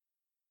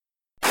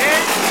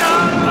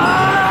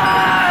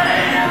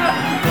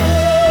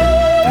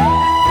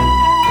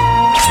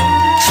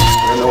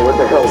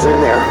She's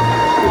in there.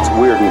 It's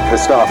weird and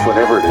pissed off,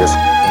 whatever it is.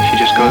 She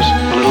just goes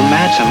a little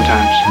mad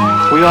sometimes.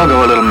 We all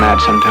go a little mad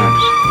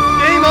sometimes.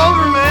 Game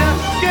over, man.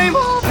 Game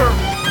over.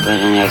 What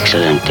an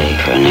excellent day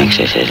for an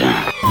exorcism.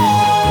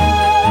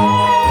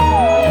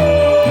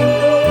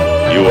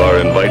 You are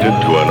invited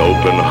to an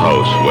open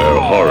house where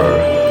horror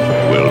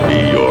will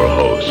be your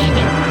host.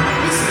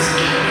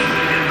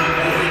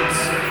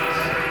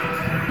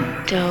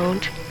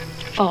 Don't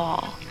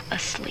fall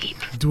asleep.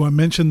 Do I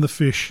mention the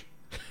fish?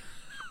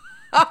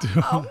 It's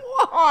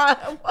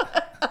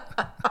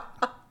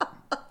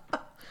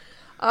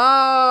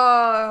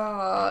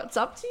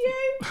up to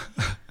you.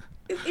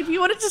 If you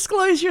want to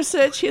disclose your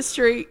search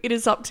history, it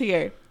is up to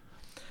you.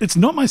 It's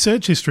not my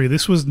search history.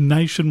 This was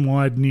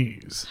nationwide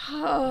news.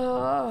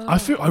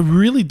 I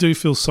really do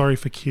feel sorry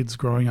for kids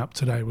growing up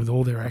today with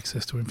all their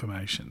access to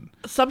information.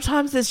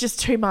 Sometimes there's just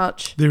too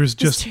much. There's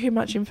too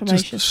much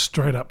information. Just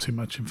straight up too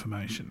much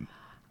information.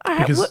 All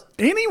right, Because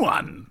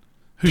anyone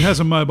who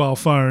has a mobile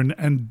phone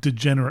and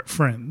degenerate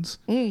friends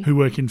who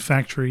work in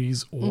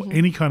factories or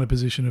any kind of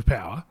position of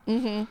power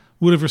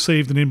would have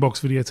received an inbox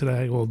video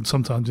today or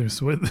sometime during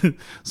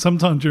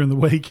the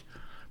week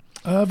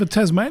of a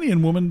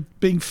Tasmanian woman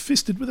being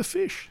fisted with a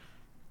fish.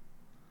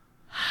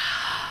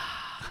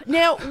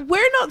 Now,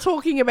 we're not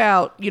talking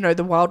about,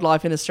 the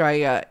wildlife in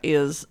Australia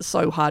is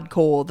so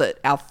hardcore that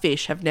our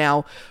fish have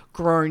now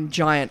grown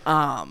giant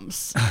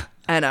arms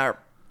and are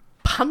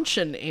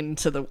punching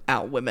into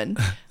our women.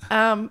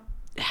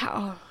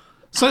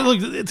 So, look,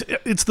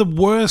 it's the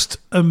worst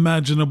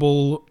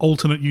imaginable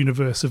alternate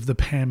universe of the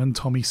Pam and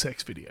Tommy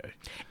sex video.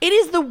 It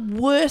is the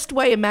worst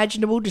way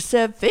imaginable to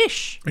serve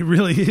fish. It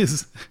really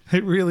is.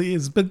 It really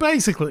is. But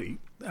basically,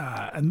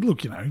 and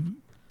look,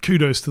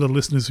 kudos to the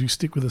listeners who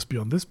stick with us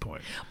beyond this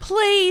point.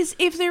 Please,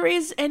 if there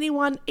is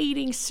anyone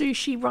eating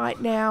sushi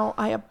right now,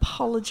 I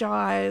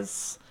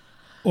apologise.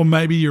 Or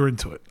maybe you're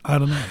into it. I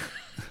don't know.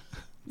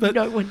 But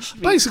no one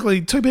should be.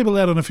 Basically, two people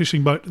out on a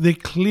fishing boat. They're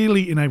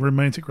clearly in a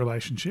romantic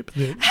relationship.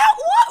 What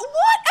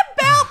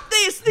about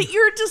this that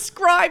you're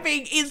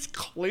describing is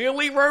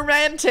clearly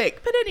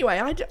romantic? But anyway,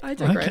 I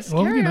digress.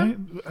 Okay, well,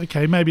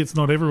 okay, maybe it's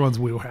not everyone's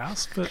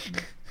wheelhouse, but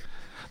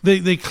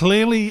they're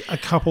clearly a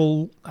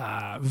couple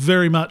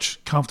very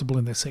much comfortable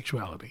in their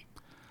sexuality.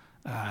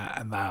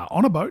 And they're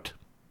on a boat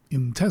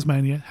in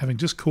Tasmania having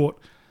just caught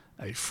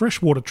a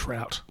freshwater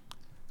trout.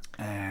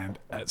 And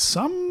at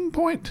some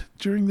point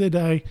during their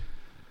day,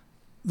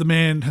 the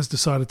man has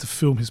decided to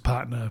film his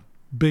partner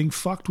being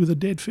fucked with a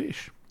dead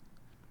fish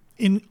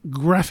in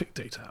graphic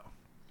detail.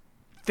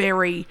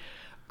 Very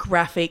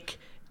graphic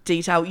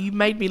detail. You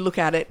made me look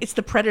at it. It's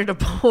the Predator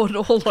porn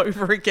all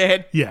over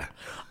again. Yeah.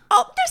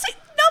 Oh, there's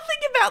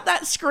nothing about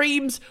that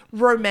screams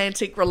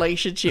romantic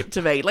relationship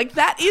to me. Like,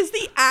 that is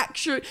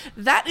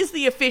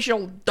the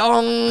official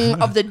dong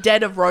of the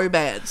dead of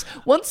romance.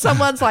 Once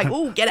someone's like,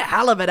 ooh, get a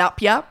halibut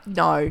up ya.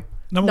 No,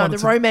 the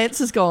romance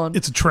is gone.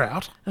 It's a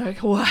trout.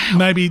 Like, wow.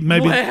 Maybe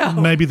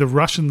the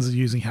Russians are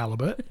using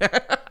halibut.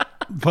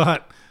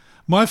 But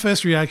my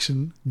first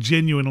reaction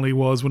genuinely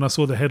was when I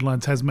saw the headline,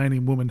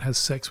 Tasmanian woman has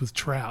sex with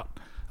trout.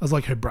 I was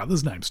like, her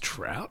brother's name's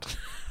Trout?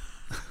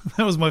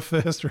 That was my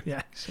first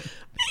reaction.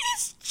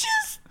 It's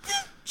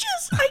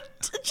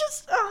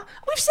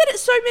we've said it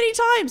so many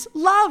times.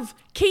 Love,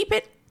 keep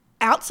it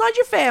outside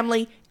your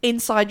family,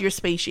 inside your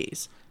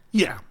species.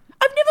 Yeah.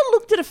 I've never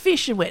looked at a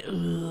fish and went,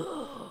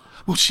 ugh.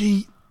 Well,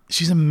 she's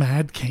a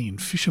mad keen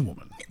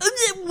fisherwoman.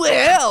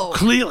 Well.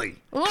 Clearly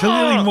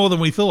more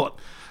than we thought.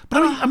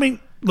 But I mean,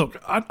 look,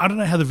 I don't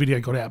know how the video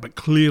got out, but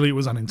clearly it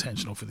was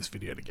unintentional for this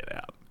video to get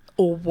out.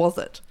 Or was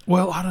it?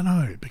 Well, I don't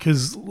know,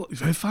 because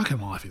her fucking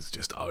life is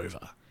just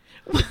over.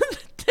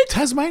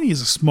 Tasmania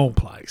is a small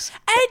place.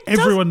 And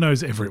everyone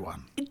knows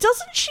everyone.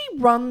 Doesn't she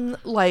run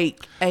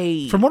like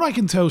a... From what I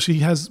can tell, she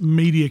has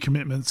media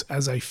commitments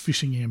as a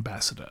fishing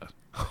ambassador.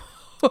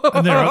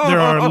 And there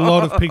are a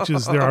lot of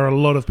pictures. There are a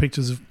lot of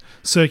pictures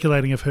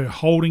circulating of her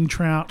holding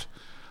trout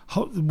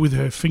with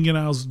her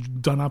fingernails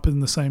done up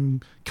in the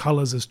same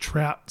colours as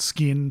trout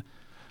skin.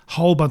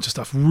 Whole bunch of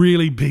stuff.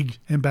 Really big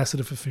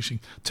ambassador for fishing.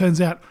 Turns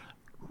out,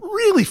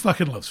 really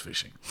fucking loves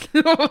fishing.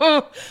 What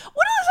else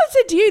I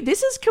said to you?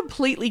 This has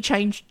completely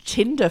changed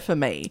Tinder for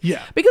me.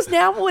 Yeah. Because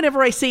now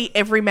whenever I see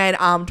every man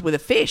armed with a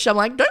fish, I'm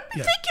like, don't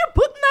you think you're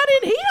putting that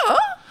in here?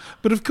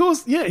 But of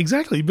course, yeah,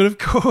 exactly. But of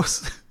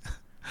course,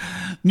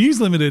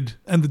 News Limited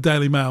and the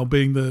Daily Mail,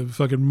 being the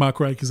fucking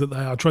muckrakers that they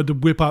are, tried to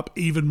whip up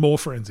even more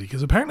frenzy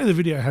because apparently the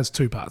video has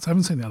two parts. I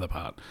haven't seen the other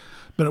part.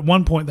 But at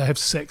one point, they have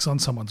sex on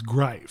someone's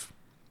grave.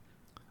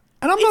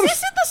 And Is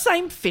this in the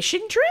same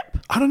fishing trip?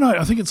 I don't know.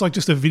 I think it's like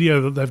just a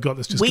video that they've got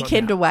that's just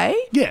Weekend away?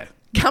 Yeah.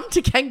 Come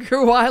to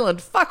Kangaroo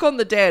Island. Fuck on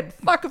the dead.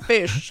 Fuck a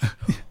fish.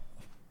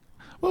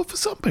 Well, for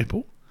some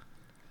people.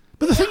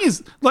 But the thing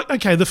is, like,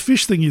 okay, the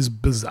fish thing is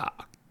bizarre.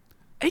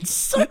 And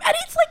it's a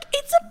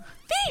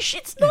fish.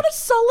 It's not a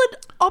solid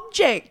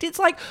object. It's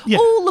like,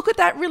 oh, look at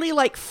that really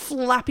like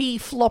flappy,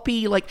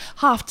 floppy, like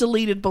half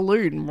deleted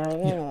balloon.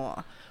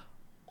 Yeah.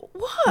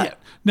 What? Yeah.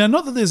 Now,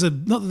 not that there's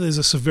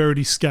a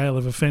severity scale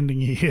of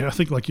offending here. I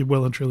think like you're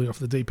well and truly off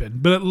the deep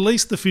end. But at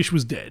least the fish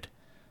was dead.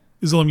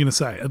 is all I'm going to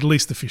say. At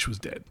least the fish was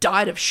dead.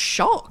 Died of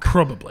shock.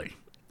 Probably.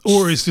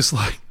 Or he's just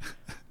like,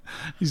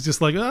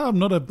 oh, I'm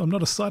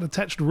not a side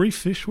attached reef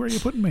fish. Where are you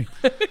putting me?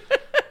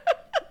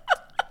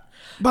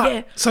 But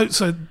Yeah.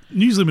 so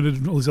News Limited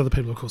and all these other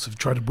people, of course, have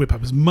tried to whip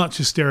up as much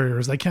hysteria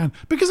as they can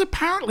because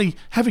apparently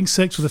having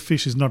sex with a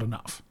fish is not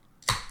enough.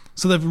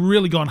 So they've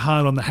really gone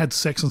hard on the had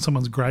sex on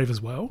someone's grave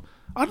as well.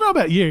 I don't know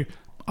about you.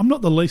 I'm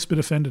not the least bit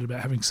offended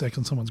about having sex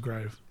on someone's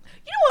grave.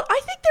 You know what? I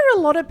think there are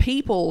a lot of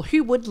people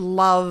who would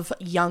love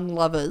young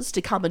lovers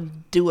to come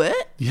and do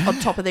it Yeah. on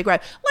top of their grave.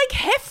 Like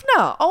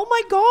Hefner. Oh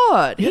my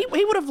God. Yeah.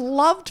 He would have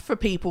loved for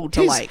people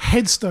to His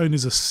headstone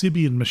is a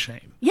Sibian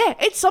machine. Yeah,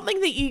 it's something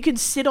that you can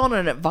sit on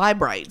and it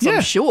vibrates, Yeah.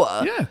 I'm sure.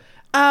 Yeah.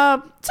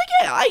 So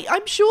yeah,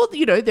 I'm sure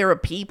that, there are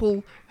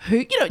people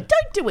who, don't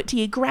do it to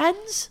your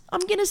grands,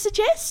 I'm going to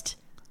suggest.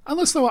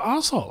 Unless they were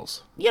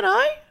assholes.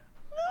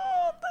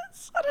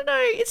 I don't know.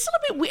 It's still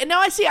a bit weird. No,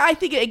 I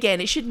think,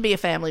 again, it shouldn't be a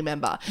family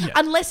member. Yeah.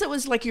 Unless it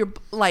was like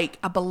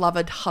a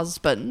beloved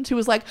husband who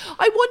was like,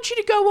 I want you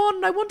to go on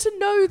and I want to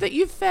know that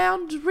you've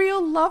found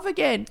real love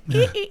again.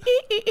 That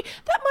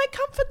might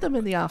comfort them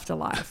in the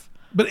afterlife.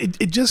 But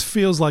it just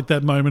feels like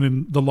that moment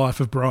in the life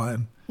of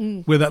Brian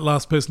where that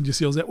last person just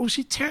yells out, well,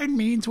 she turned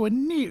me into a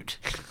newt.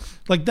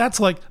 Like, that's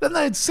like, then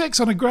they had sex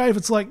on a grave.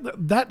 It's like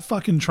that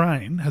fucking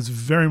train has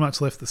very much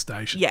left the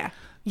station. Yeah.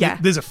 Yeah.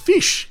 There's a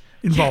fish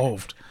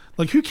involved.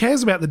 Like, who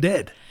cares about the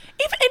dead?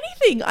 If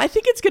anything, I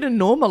think it's going to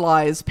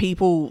normalize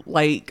people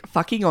like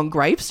fucking on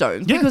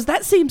gravestones Yeah. because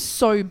that seems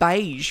so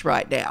beige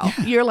right now.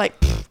 Yeah. You're like,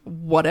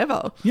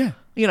 whatever. Yeah.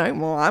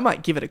 Well, I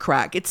might give it a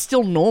crack. It's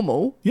still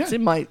normal. Yeah. It's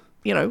in my,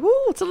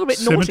 it's a little bit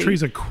naughty.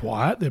 Cemeteries are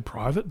quiet. They're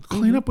private.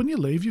 Clean up when you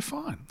leave. You're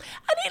fine. And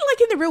then,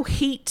 like in the real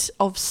heat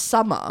of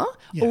summer,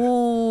 Yeah.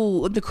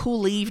 the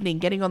cool evening,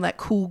 getting on that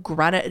cool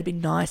granite, it'd be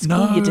nice,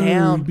 No, cool you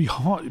down. it'd be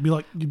hot.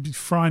 You'd be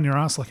frying your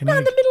ass like an No, in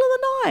egg. the middle of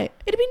the night,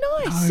 it'd be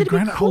nice. No, It'd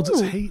granite be cool. holds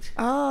its heat.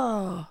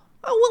 Oh,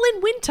 well,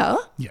 in winter,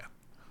 Yeah.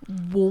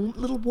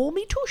 little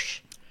warmy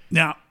tush.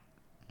 Now,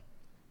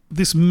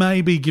 this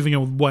may be giving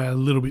away a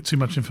little bit too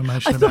much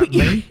information I about thought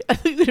me. I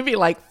think it'd be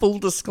like full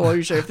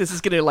disclosure if this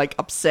is going to like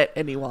upset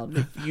anyone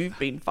if you've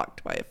been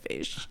fucked by a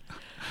fish.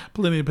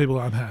 Plenty of people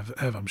have,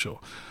 I'm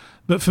sure.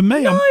 But for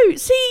me, No,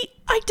 see,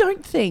 I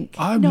don't think.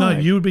 no,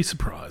 you would be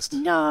surprised.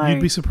 No, You'd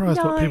be surprised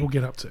what no. people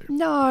get up to.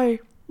 No,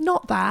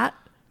 not that.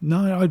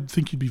 No, I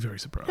think you'd be very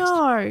surprised.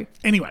 No.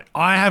 Anyway,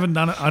 I haven't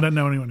done it. I don't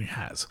know anyone who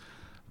has.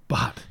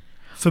 But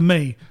for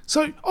me,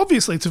 so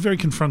obviously it's a very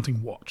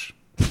confronting watch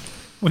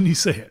when you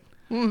see it.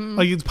 Mm-hmm.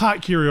 Like, it's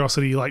part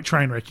curiosity, like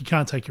train wreck. You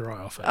can't take your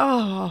eye off it.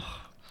 Oh,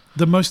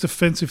 The most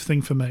offensive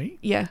thing for me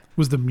yeah.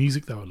 was the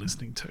music they were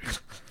listening to.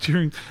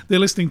 They're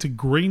listening to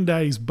Green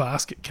Day's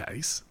Basket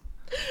Case.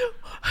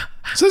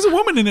 So there's a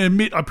woman in her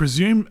I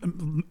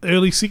presume,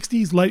 early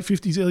 60s, late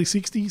 50s, early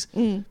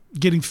 60s,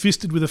 getting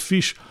fisted with a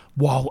fish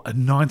while a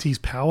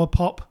 90s power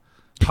pop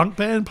punk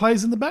band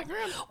plays in the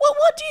background. Well,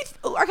 what do you...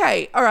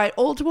 okay, all right,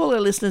 all our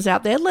listeners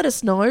out there, let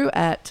us know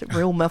at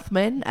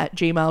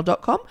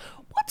realmuffmen@gmail.com.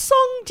 What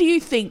song do you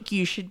think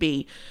you should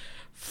be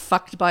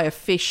fucked by a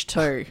fish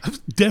to?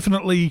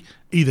 Definitely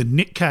either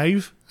Nick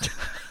Cave.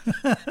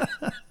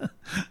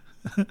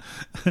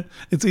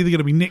 It's either going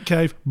to be Nick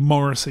Cave,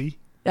 Morrissey.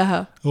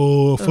 Uh-huh.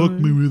 Oh, fuck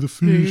me with a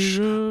fish.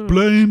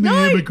 Blame the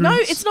immigrants. No,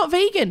 it's not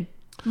vegan.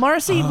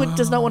 Morrissey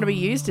does not want to be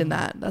used in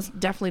that. That's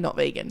definitely not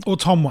vegan. Or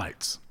Tom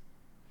Waits.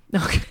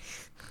 Okay.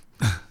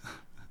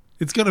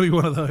 It's got to be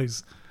one of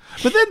those.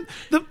 But then,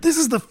 this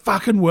is the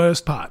fucking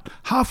worst part.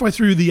 Halfway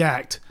through the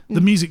act, the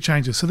music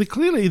changes. So they're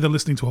clearly either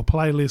listening to a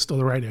playlist or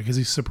the radio because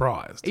he's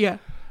surprised. Yeah.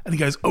 And he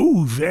goes,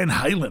 oh, Van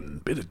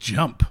Halen, bit of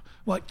jump.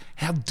 Like,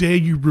 how dare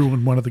you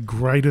ruin one of the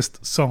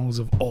greatest songs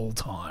of all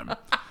time?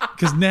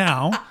 Because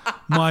now,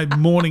 my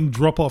morning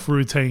drop-off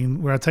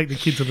routine where I take the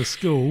kid to the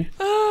school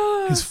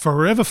is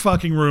forever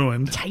fucking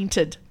ruined.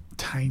 Tainted.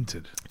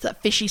 Tainted. It's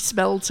that fishy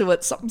smell to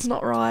it. Something's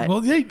not right.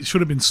 Well, yeah, it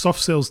should have been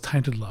Soft Cell's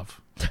Tainted Love.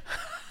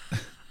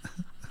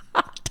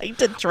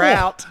 Tainted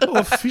trout.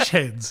 Or Fish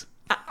Heads.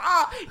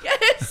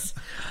 Yes.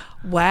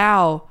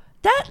 Wow.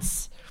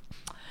 That's...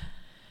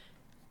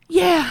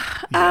 Yeah.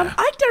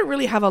 I don't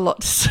really have a lot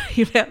to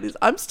say about this.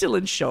 I'm still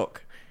in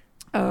shock.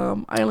 I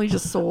only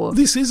just saw...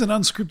 This is an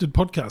unscripted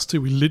podcast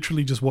too. We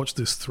literally just watched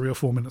this 3 or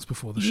 4 minutes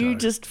before the show. You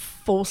just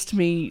forced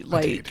me,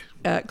 like,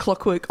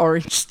 Clockwork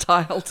Orange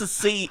style to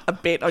see a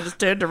bit. I just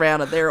turned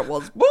around and there it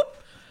was. Whoop!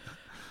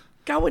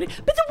 Going in.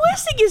 But the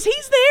worst thing is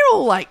he's there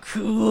all like,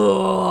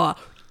 dude!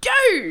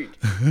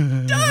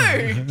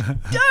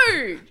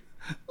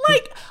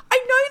 Like,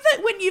 I know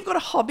that when you've got a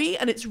hobby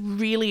and it's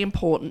really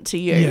important to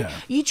you,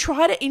 you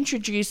try to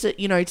introduce it,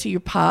 to your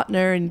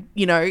partner, and,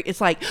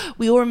 it's like,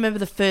 we all remember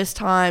the first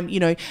time,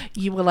 you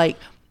were like,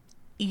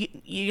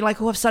 you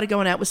like, I've started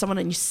going out with someone,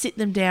 and you sit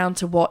them down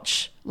to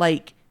watch,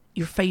 like,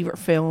 your favorite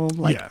film,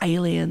 like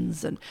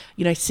Aliens, and,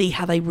 see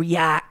how they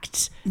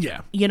react.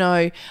 Yeah.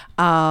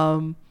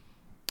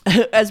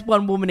 As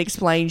one woman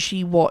explained,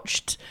 she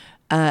watched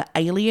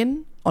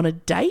Alien on a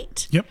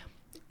date. Yep.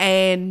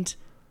 And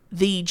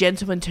the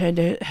gentleman turned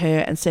to her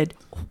and said,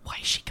 "Why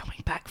is she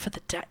going back for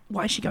the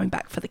Why is she going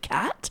back for the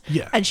cat?"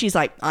 Yeah. And she's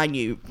like, "I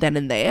knew then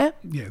and there.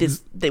 Yeah,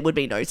 There would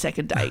be no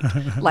second date.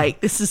 Like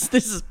this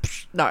is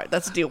no,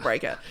 that's a deal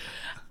breaker."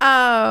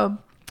 I'm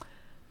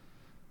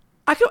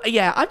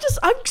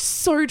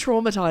so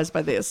traumatized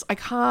by this. I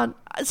can't.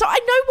 So I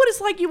know what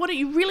it's like. You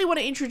really want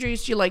to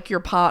introduce your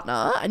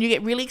partner, and you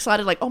get really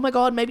excited. Like, oh my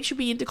god, maybe she'll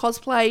be into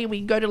cosplay, and we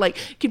can go to like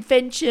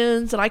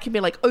conventions, and I can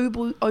be like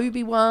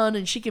Obi-Wan,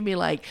 and she can be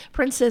like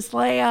Princess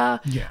Leia.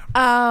 Yeah.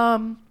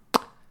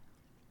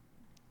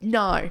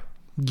 No.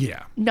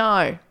 Yeah.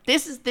 No.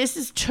 This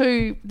is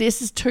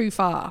too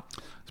far.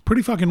 It's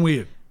pretty fucking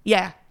weird.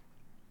 Yeah.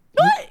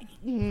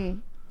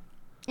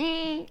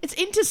 It's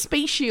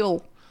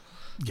interspecial.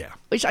 Yeah.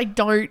 Which I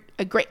don't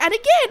agree. And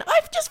again,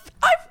 I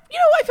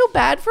feel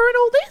bad for in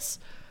all this.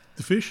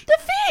 The fish? The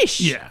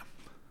fish. Yeah.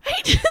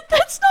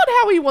 That's not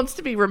how he wants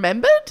to be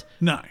remembered.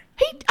 No.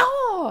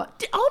 Oh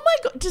my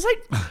god.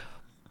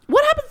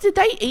 What happens? Did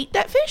they eat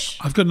that fish?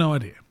 I've got no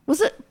idea.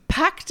 Was it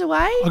packed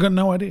away? I've got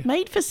no idea.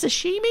 Made for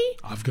sashimi?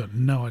 I've got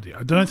no idea.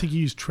 I don't think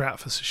you use trout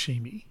for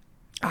sashimi.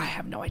 I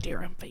have no idea.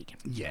 I'm vegan.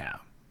 Yeah.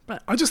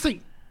 But I just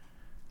think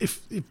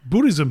if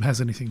Buddhism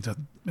has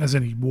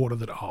any water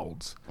that it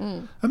holds,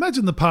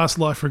 imagine the past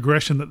life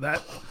regression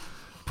that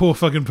poor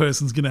fucking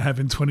person's going to have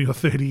in 20 or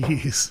 30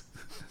 years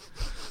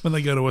when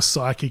they go to a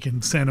psychic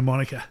in Santa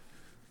Monica.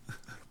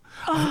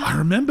 I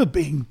remember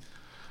being,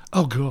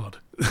 oh God.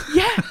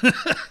 Yeah.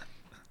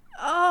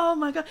 Oh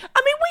my god.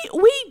 I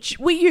mean,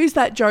 we use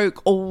that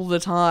joke all the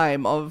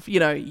time of,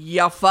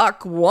 you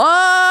fuck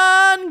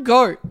one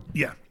goat.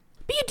 Yeah.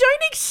 But you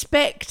don't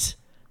expect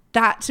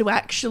that to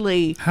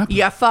actually happen.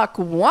 You fuck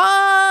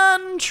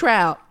one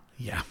trout.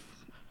 Yeah.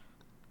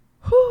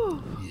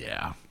 Whew.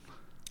 Yeah.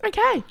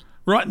 Okay.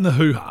 Right in the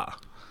hoo-ha.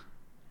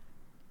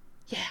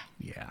 Yeah.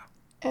 Yeah.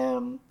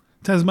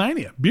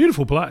 Tasmania.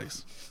 Beautiful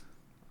place.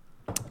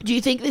 Do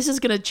you think this is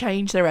going to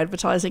change their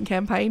advertising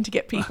campaign to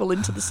get people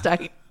into the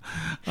state?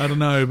 I don't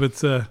know,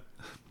 but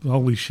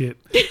holy shit.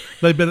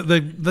 They've got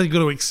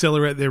to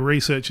accelerate their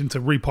research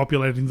into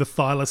repopulating the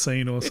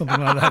thylacine or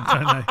something like that,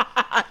 don't they?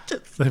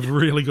 They've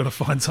really got to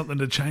find something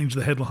to change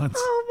the headlines.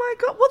 Oh my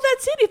god. Well,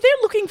 that's it. If they're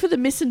looking for the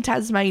missing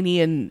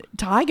Tasmanian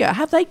tiger,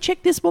 have they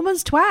checked this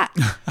woman's twat?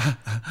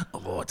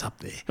 Oh, it's up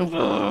there.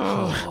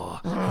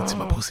 Oh, it's in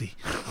my pussy.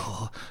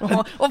 Oh,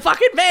 Well,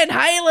 fucking Van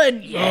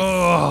Halen. Yes.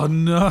 oh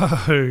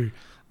no.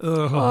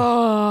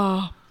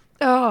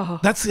 Oh.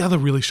 That's the other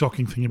really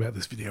shocking thing about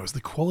this video is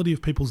the quality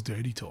of people's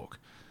dirty talk.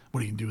 What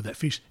are you going to do with that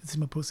fish? It's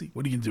in my pussy.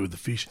 What are you going to do with the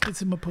fish?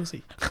 It's in my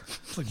pussy.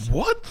 It's like,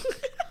 what?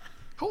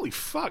 Holy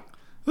fuck.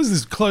 What is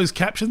this, closed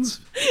captions?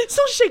 It's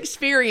not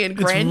Shakespearean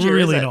grandeur, It's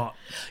really is it? not.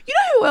 You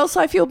know who else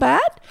I feel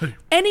bad? Who?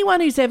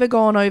 Anyone who's ever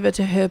gone over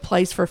to her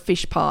place for a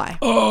fish pie.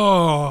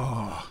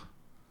 Oh.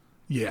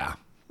 Yeah.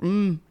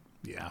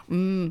 Yeah.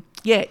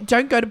 Yeah,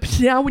 don't go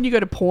to... Now when you go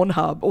to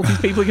Pornhub, all these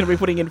people are going to be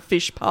putting in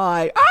fish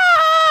pie.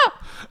 Ah!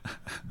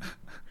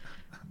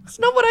 It's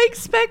not what I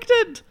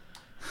expected.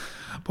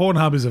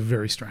 Pornhub is a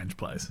very strange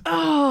place.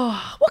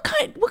 Oh, what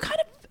kind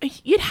of...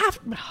 You'd have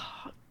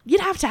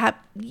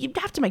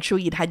to make sure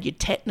you'd had your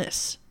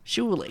tetanus,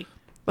 surely,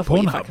 before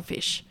you Pornhub? fuck a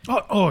fish.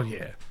 Oh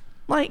yeah.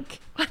 Like,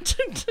 I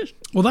don't...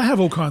 Well, they have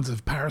all kinds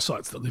of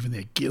parasites that live in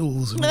their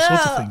gills and all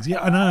sorts of things.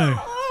 Yeah, I know.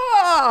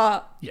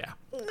 Ah! Yeah.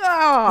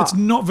 Ah! It's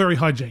not very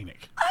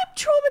hygienic. I'm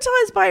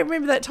traumatized by...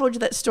 Remember that I told you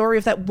that story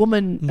of that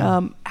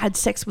woman had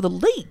sex with a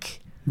leek?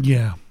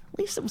 Yeah. At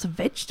least it was a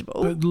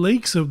vegetable. But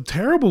leeks are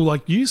terrible.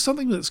 Like, use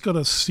something that's got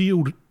a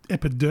sealed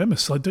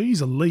epidermis. Like, don't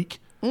use a leek.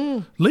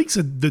 Leeks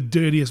are the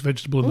dirtiest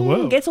vegetable in the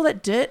world. Gets all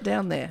that dirt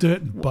down there.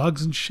 Dirt and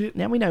bugs and shit.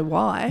 Now we know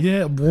why.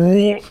 Yeah.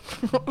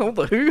 All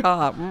the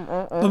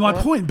hoo-ha. But my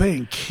point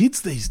being,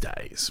 kids these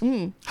days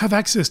have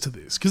access to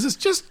this because it's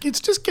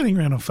just getting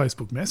around on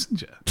Facebook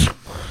Messenger.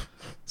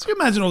 So you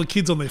imagine all the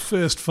kids on their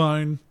first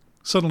phone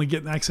suddenly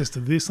getting access to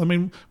this. I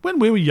mean, when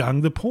we were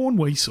young, the porn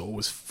we saw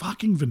was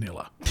fucking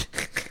vanilla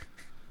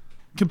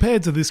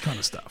compared to this kind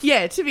of stuff.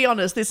 Yeah, to be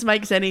honest, this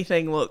makes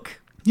anything look...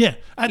 Yeah.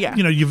 And, Yeah.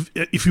 you know,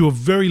 if you were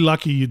very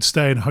lucky, you'd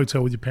stay in a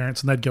hotel with your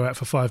parents and they'd go out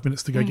for 5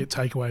 minutes to go get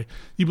takeaway.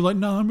 You'd be like,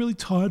 no, I'm really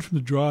tired from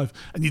the drive.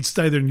 And you'd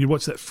stay there and you'd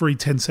watch that free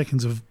 10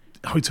 seconds of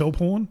hotel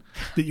porn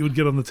that you would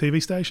get on the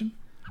TV station.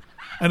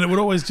 And it would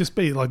always just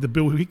be like the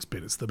Bill Hicks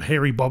bit. It's the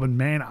hairy bobbing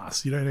man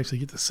ass. You don't actually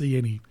get to see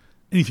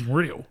anything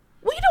real.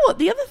 Well, you know what?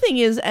 The other thing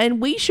is,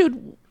 and we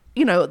should...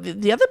 You know,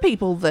 the other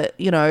people that,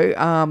 you know,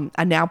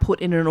 are now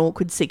put in an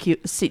awkward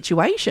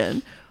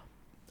situation,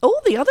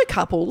 all the other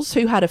couples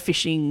who had a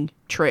fishing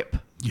trip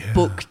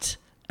booked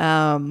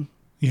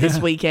this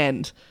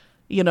weekend,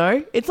 you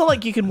know, it's not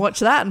like you can watch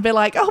that and be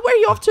like, oh, where are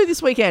you off to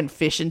this weekend?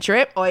 Fishing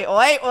trip. Oi,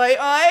 oi, oi,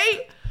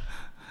 oi.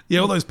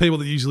 Yeah, all those people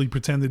that usually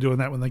pretend they're doing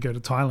that when they go to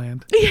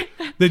Thailand.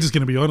 They're just going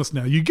to be honest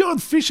now. You going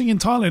fishing in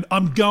Thailand,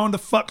 I'm going to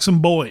fuck some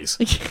boys.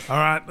 All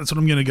right, that's what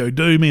I'm going to go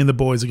do. Me and the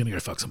boys are going to go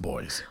fuck some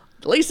boys.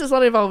 At least it's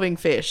not involving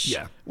fish.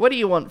 Yeah. What do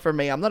you want from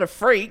me? I'm not a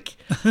freak.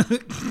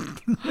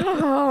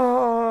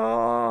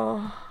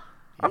 Oh,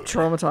 I'm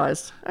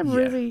traumatized. I'm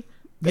really...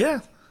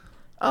 Yeah.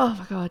 Oh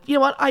my God. You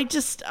know what?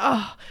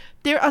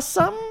 There are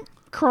some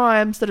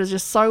crimes that are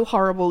just so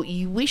horrible.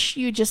 You wish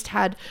you just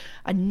had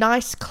a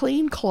nice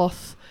clean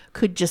cloth,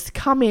 could just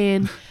come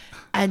in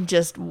and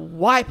just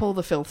wipe all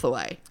the filth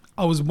away.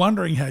 I was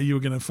wondering how you were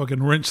going to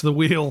fucking wrench the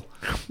wheel.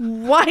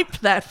 Wipe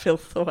that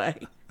filth away.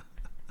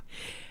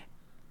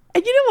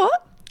 And you know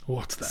what?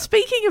 What's that?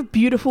 Speaking of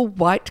beautiful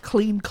white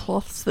clean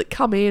cloths that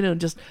come in and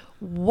just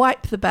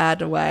wipe the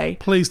bad away,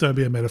 Please don't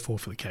be a metaphor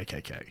for the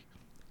KKK.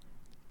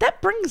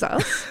 that brings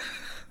us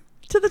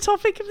to the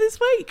topic of this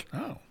week.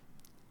 Oh.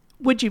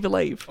 Would you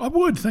believe? I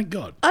would, thank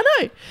God. I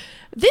know.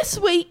 This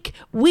week,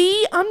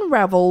 we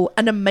unravel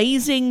an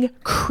amazing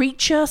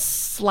creature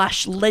 /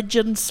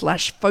 legend /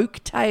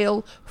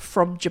 folktale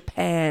from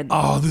Japan.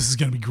 Oh, this is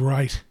going to be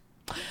great.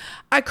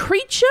 A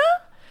creature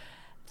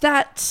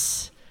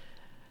that...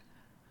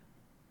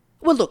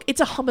 Well, look, it's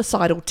a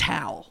homicidal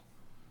towel.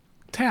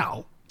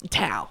 Towel?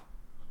 Towel.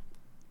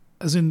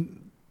 As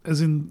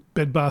in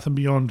Bed Bath &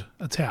 Beyond,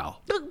 a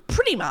towel?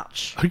 Pretty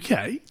much.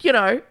 Okay. You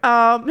know,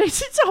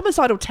 it's a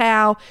homicidal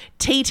towel,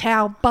 tea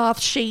towel,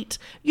 bath sheet.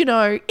 You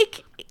know,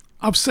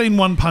 I've seen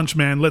One Punch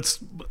Man.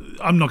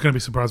 I'm not going to be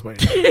surprised by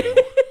it.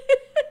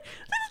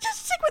 let's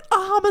just stick with a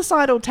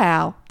homicidal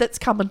towel that's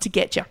coming to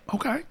get you.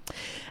 Okay.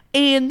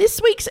 In this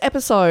week's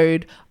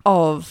episode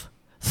of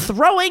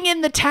Throwing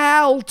in the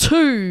Towel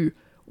 2,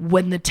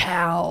 When the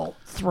Towel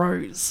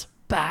Throws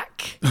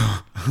Back.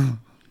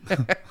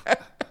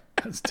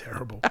 That's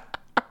terrible.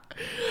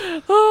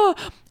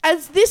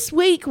 As this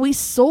week we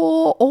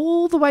saw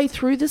all the way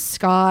through the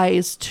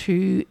skies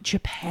to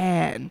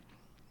Japan,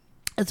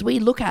 as we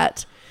look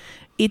at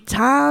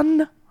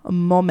Itan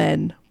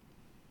Momen.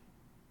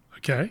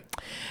 Okay.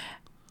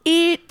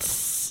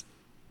 It's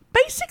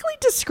basically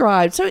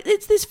described, so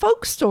it's this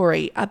folk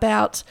story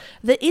about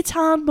the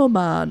Itan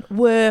Momen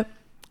were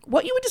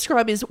what you would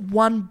describe as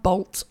one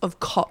bolt of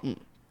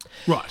cotton.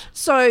 Right.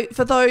 So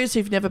for those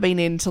who've never been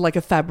into like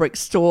a fabric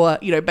store,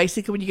 you know,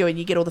 basically when you go in,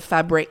 you get all the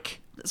fabric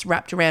that's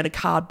wrapped around a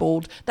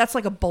cardboard. That's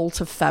like a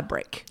bolt of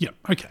fabric. Yeah,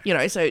 okay. You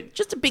know, so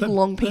just a big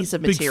long piece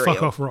of big material.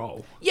 fuck off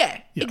roll.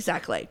 Yeah, Yeah.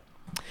 exactly.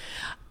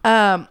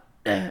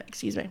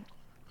 Excuse me.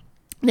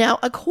 Now,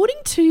 according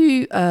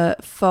to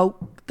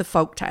the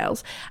folk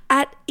tales,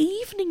 at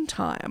evening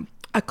time,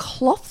 a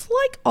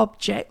cloth-like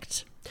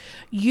object,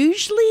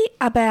 usually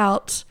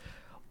about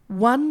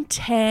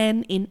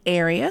 110 in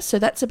area, so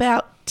that's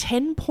about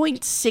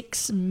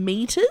 10.6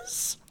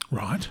 meters,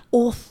 Right.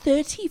 or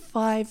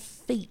 35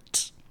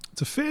 feet.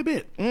 It's a fair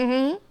bit.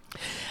 In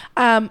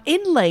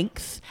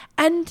length,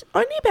 and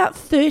only about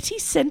 30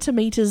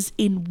 centimeters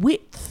in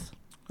width,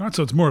 Right,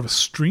 so it's more of a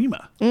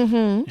streamer.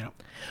 Mm-hmm. Yeah.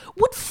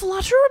 would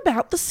flutter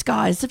about the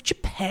skies of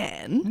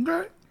Japan,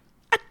 Okay.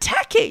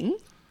 attacking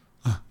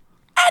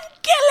and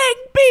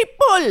killing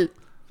people.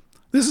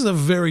 This is a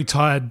very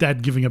tired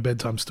dad giving a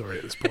bedtime story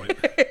at this point.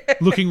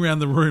 Looking around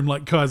the room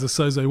like Kaiser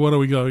Soze, what do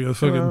we go? You're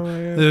fucking,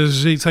 there's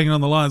sheets hanging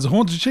on the lines. A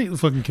haunted sheet, the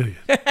fucking kill you.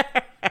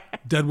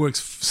 Dad works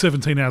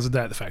 17 hours a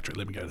day at the factory.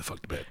 Let me go to the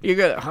fuck to bed. You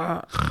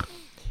got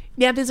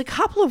Now, there's a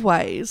couple of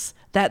ways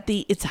that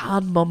the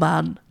Itan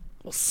Momen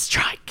will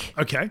strike.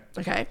 Okay.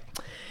 Okay.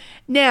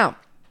 Now,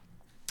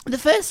 the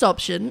first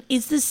option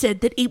is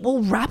said that it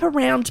will wrap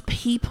around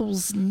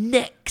people's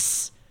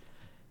necks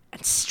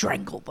and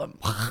strangle them.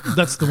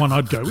 That's the one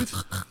I'd go with.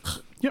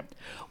 Yep.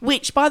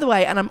 Which, by the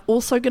way, and I'm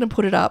also going to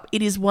put it up,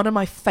 it is one of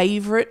my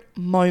favourite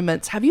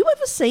moments. Have you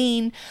ever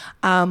seen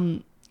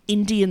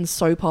Indian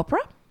soap opera?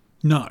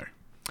 No.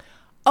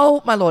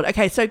 Oh, my Lord.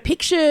 Okay, so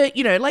picture,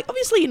 you know, like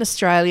obviously in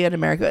Australia and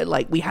America,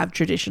 like we have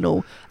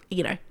traditional,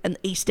 you know, and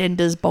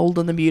EastEnders, Bold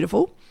and the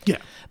Beautiful. Yeah.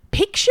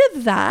 Picture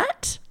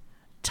that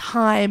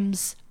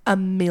times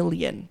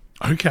 1,000,000.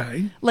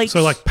 Okay. Like-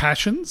 so like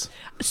Passions?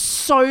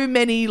 So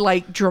many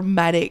like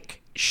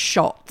dramatic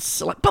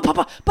shots, like ba ba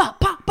ba ba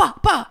ba ba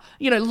ba.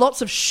 You know,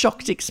 lots of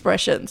shocked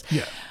expressions.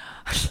 Yeah.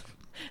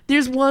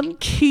 There's one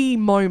key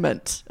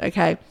moment,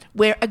 okay,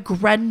 where a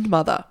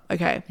grandmother,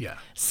 okay, Yeah.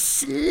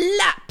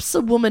 slaps a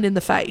woman in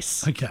the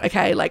face.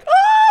 Okay. Like,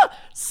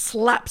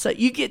 slaps it.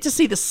 You get to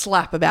see the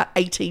slap about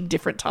 18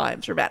 different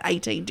times from about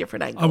 18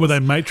 different angles. Oh, well, they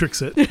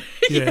Matrix it.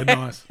 Yeah,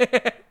 nice.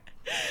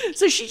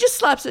 So she just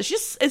slaps her. It's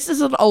just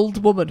an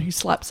old woman who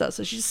slaps her.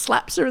 So she just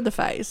slaps her in the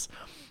face.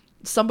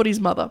 Somebody's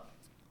mother.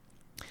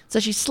 So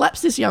she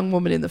slaps this young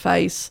woman in the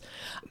face.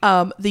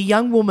 The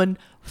young woman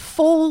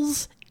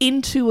falls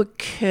into a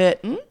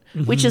curtain,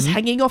 which is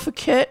hanging off a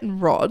curtain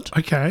rod.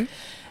 Okay.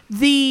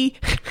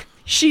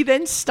 She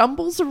then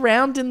stumbles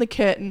around in the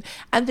curtain,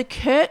 and the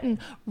curtain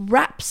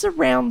wraps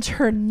around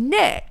her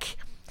neck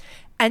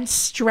and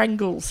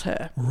strangles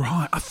her.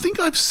 Right. I think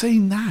I've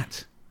seen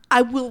that.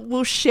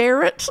 We'll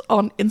share it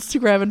on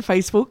Instagram and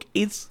Facebook.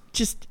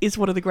 It's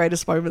one of the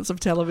greatest moments of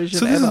television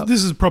So ever.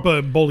 this is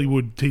proper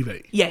Bollywood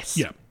TV. Yes.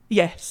 Yeah.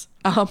 Yes.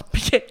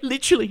 Yeah,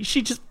 literally,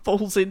 she just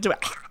falls into it.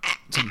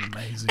 It's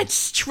amazing. And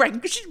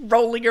she's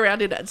rolling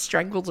around in it and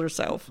strangles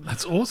herself.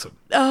 That's awesome.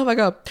 Oh my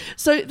God.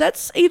 So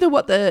that's either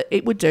what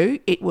it would do.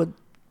 It would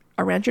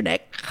around your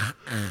neck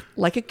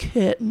like a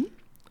curtain,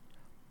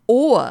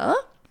 or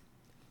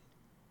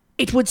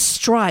it would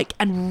strike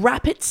and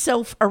wrap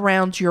itself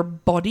around your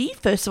body,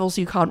 first of all,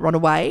 so you can't run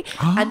away,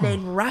 and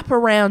then wrap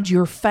around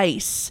your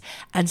face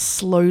and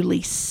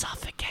slowly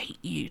suffocate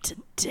you to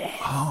death.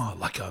 Oh,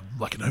 like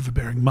an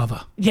overbearing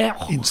mother. Yeah.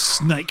 In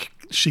snake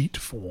sheet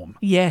form.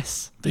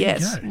 Yes. There you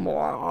yes.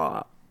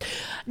 go.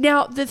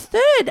 Now, the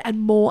third and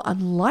more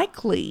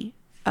unlikely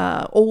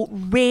or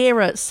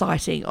rarer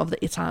sighting of the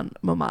Itan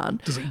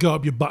Moman. Does it go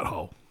up your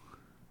butthole?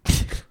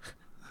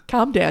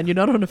 Calm down, you're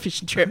not on a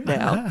fishing trip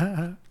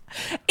now.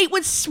 It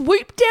would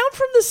swoop down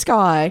from the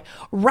sky,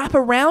 wrap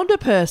around a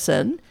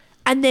person,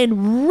 and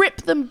then rip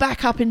them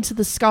back up into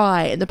the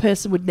sky, and the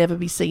person would never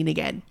be seen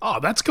again. Oh,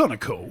 that's kind of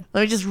cool.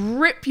 Let me just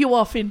rip you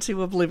off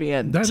into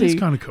oblivion. That is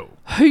kind of cool.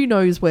 Who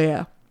knows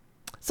where.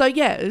 So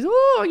yeah,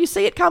 you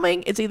see it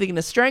coming. It's either going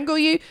to strangle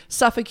you,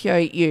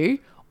 suffocate you,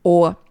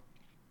 or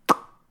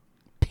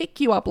pick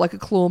you up like a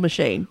claw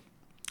machine.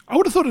 I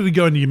would have thought it'd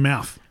go into your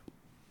mouth.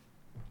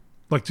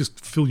 Like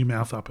just fill your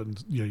mouth up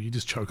and you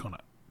just choke on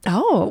it.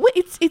 Oh, well,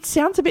 it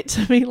sounds a bit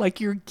to me like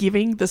you're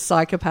giving the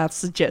psychopath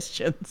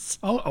suggestions.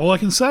 All I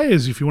can say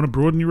is if you want to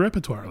broaden your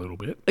repertoire a little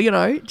bit.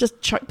 Just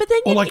choke. But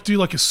then Or do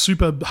like a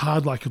super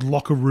hard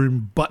locker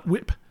room butt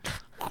whip.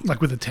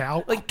 Like with a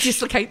towel. like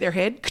dislocate their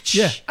head.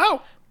 Yeah.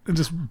 Ow! And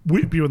just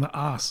whip you in the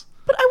ass.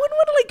 But I wouldn't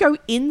want to go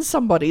in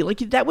somebody. Like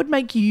that would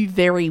make you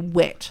very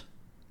wet.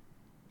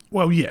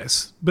 Well,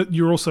 yes, but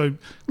you're also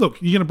you're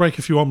going to break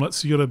a few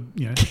omelets. You got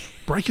to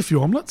break a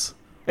few omelets.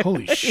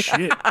 Holy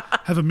shit!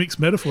 Have a mixed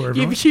metaphor,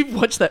 everyone. You've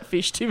watched that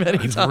fish too many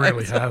times. I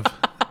really have.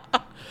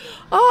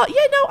 Oh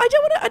yeah, no, I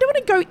don't want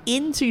to go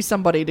into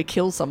somebody to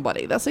kill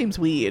somebody. That seems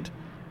weird.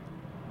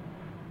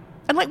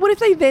 And what if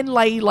they then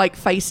lay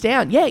face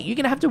down? Yeah, you're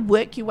gonna have to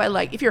work your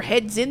way. If your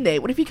head's in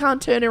there, what if you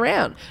can't turn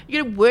around?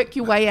 You're gonna work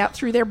your way out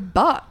through their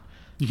butt.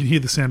 You can hear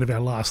the sound of our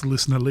last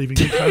listener leaving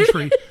the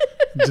country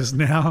just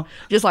now.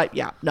 Just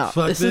no.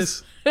 Fuck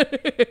this.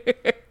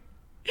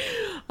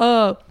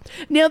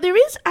 Now there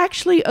is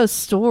actually a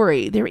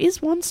story. There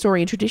is one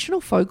story in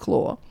traditional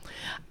folklore,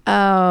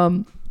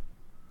 in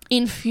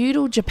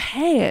feudal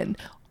Japan,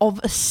 of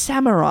a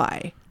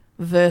samurai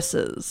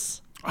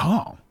versus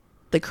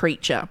the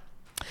creature.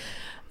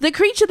 The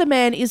creature, the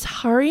man, is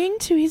hurrying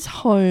to his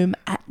home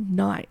at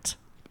night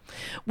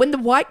when the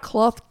white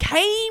cloth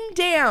came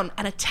down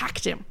and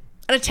attacked him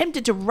and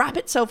attempted to wrap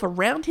itself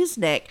around his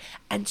neck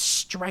and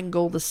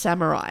strangle the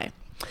samurai.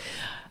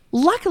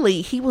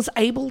 Luckily, he was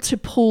able to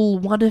pull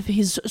one of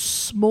his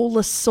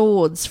smaller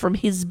swords from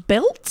his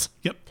belt.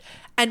 Yep.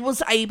 And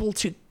was able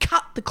to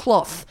cut the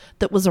cloth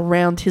that was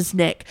around his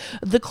neck.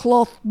 The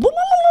cloth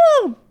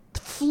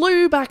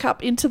flew back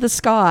up into the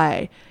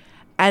sky,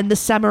 and the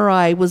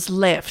samurai was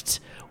left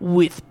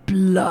with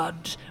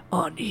blood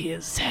on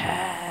his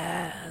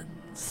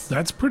hands.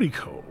 That's pretty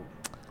cool.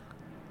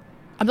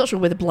 I'm not sure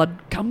where the blood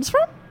comes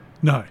from.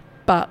 No.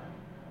 But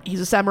he's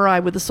a samurai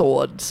with a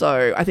sword,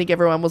 so I think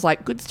everyone was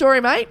like, good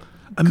story, mate.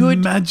 Good.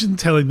 Imagine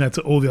telling that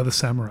to all the other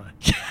samurai.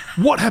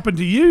 What happened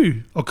to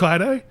you,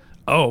 Hokkaido?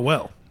 Oh,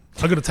 well,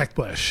 I got attacked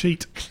by a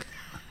sheet.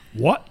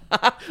 What?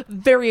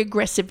 Very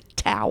aggressive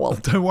towel.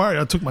 Don't worry,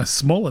 I took my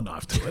smaller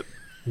knife to it.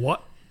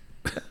 What?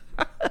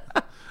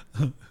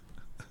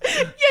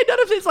 Yeah,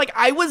 none of this.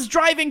 I was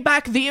driving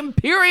back the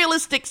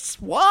imperialistic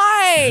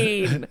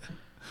swine.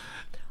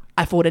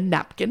 I fought a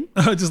napkin.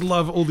 I just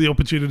love all the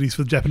opportunities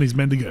for Japanese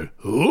men to go,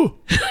 oh.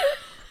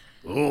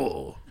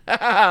 Oh.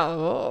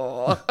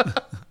 Oh.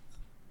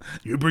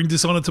 You bring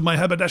dishonor to my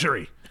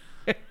haberdashery.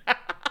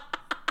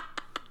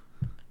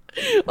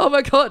 Oh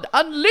my God,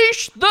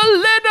 unleash the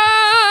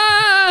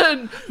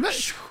linen!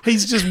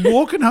 He's just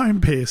walking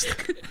home pissed,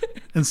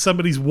 and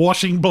somebody's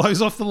washing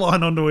blows off the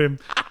line onto him,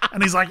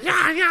 and he's like,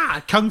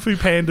 yeah, Kung Fu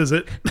Pandas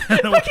it.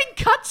 Fucking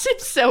cuts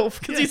himself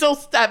because he's all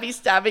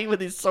stabby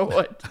with his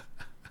sword.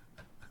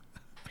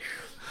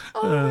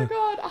 Oh my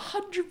God,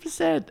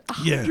 100%.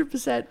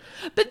 100%.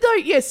 But no,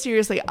 yes,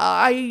 seriously,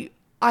 I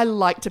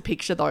like to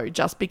picture though,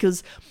 just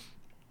because,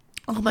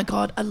 oh my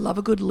God, I love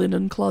a good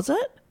linen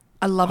closet.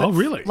 I love it. Oh,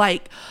 really?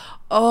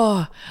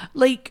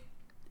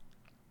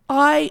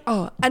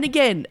 And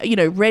again,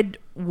 red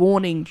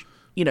warning,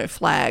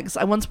 flags.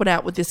 I once went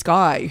out with this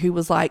guy who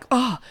was like,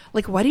 why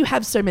do you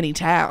have so many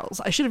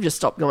towels? I should have just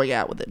stopped going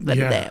out with it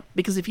then and there.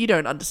 Because if you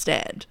don't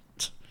understand,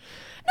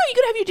 no, you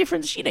got to have your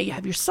different, you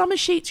have your summer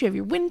sheets, you have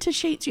your winter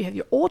sheets, you have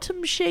your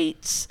autumn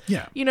sheets.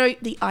 Yeah.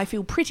 The I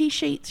Feel Pretty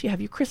sheets, you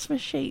have your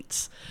Christmas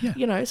sheets.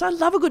 Yeah. So I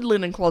love a good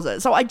linen closet.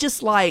 So I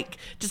just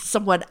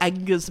someone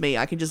angers me,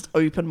 I can just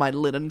open my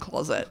linen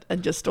closet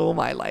and just all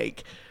my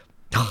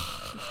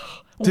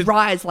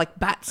rise like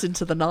bats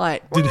into the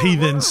night. Did he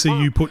then see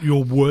you put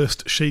your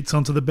worst sheets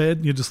onto the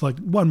bed? You're just like,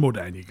 one more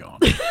day and you're gone.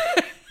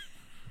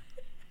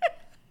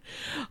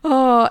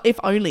 Oh, if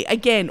only.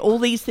 Again, all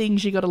these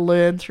things you got to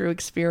learn through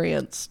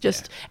experience.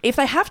 If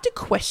they have to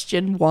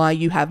question why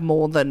you have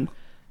more than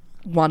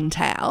one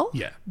towel,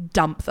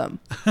 dump them.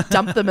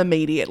 Dump them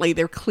immediately.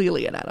 They're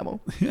clearly an animal.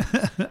 It's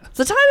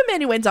the type of man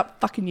who ends up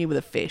fucking you with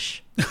a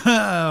fish.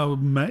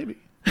 Maybe.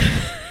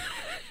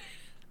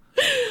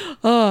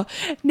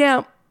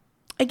 Now,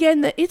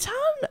 again, the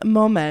Itan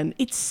Moman,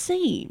 it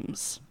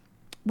seems,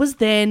 was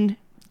then,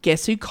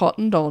 guess who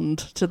cottoned on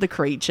to the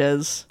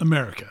creatures?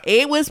 America.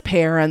 It was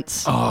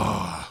parents.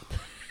 Oh,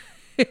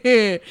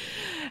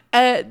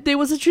 There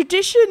was a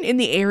tradition in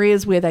the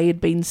areas where they had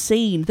been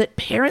seen that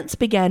parents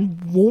began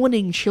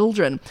warning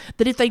children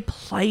that if they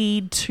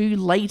played too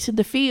late in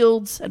the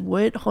fields and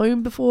weren't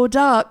home before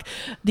dark,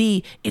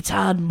 the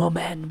Itan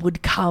Moman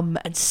would come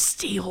and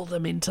steal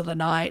them into the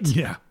night.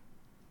 yeah.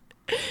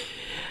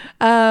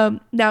 Now,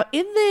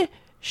 in the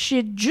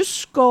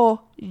Shijusko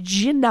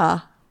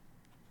Jinna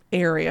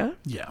area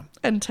Yeah.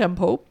 and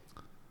temple,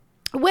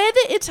 where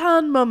the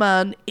Itan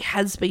Moman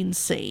has been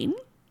seen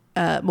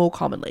more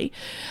commonly,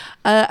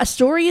 a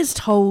story is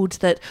told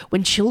that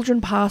when children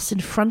pass in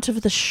front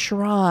of the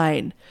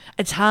shrine,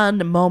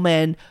 Itan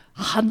Moman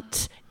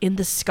hunt in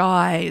the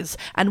skies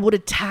and would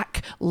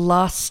attack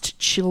lost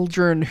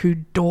children who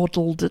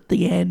dawdled at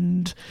the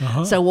end.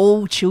 So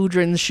all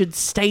children should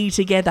stay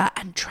together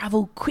and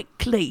travel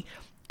quickly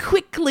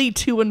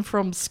to and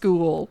from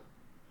school.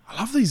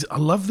 I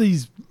love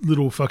these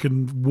little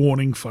fucking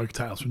warning folk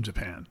tales from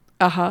Japan.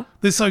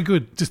 They're so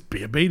good. Just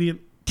be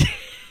obedient.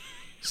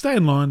 Stay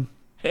in line.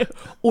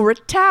 Or a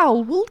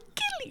towel will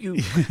kill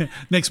you.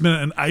 Next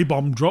minute, an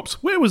A-bomb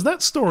drops. Where was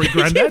that story,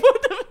 Grandad?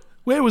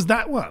 Where was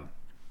that one?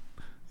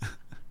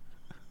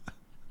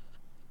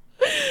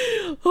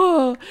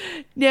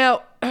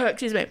 Now,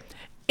 excuse me.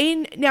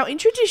 In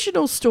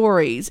traditional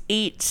stories,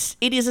 it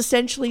is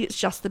essentially it's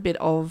just a bit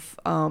of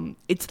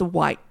it's the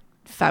white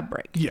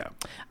fabric. Yeah.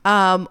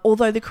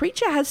 Although the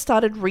creature has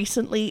started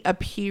recently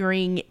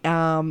appearing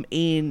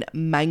in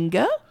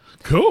manga.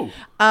 Cool.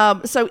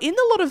 So in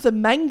a lot of the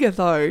manga,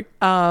 though,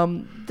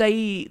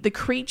 the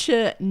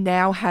creature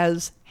now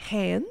has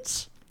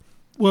hands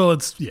Well,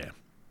 it's, yeah.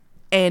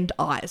 and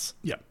eyes.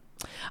 Yeah.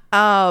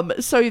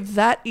 So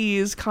that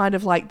is kind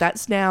of like,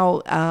 that's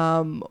now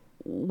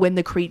when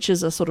the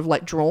creatures are sort of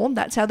like drawn,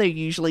 that's how they're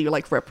usually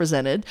like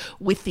represented,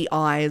 with the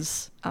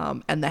eyes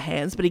and the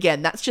hands. But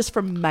again, that's just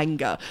from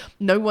manga.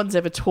 No one's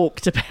ever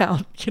talked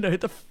about,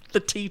 the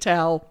tea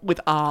towel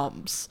with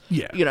arms,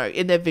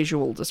 in their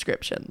visual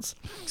descriptions.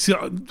 See,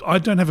 I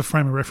don't have a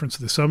frame of reference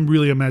for this, so I'm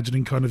really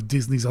imagining kind of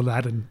Disney's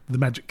Aladdin, the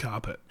magic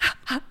carpet.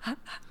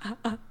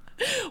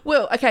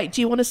 Well, okay, do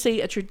you want to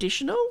see a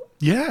traditional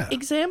Yeah.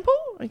 example?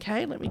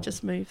 Okay, let me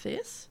just move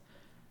this.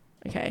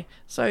 Okay,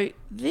 so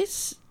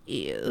this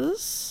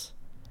is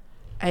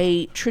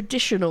a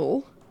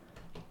traditional...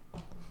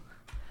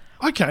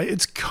 Okay,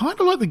 it's kind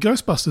of like the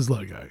Ghostbusters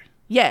logo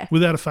Yeah.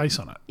 without a face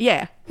on it.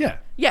 Yeah. Yeah.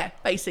 Yeah,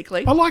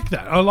 basically. I like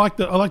that. I like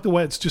the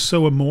way it's just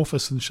so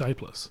amorphous and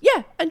shapeless.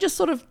 Yeah, and just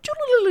sort of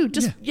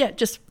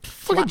just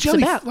flaps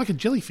about. Like a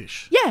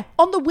jellyfish. Yeah,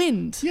 on the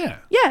wind. Yeah.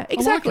 Yeah, I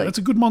exactly. like it. It's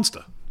a good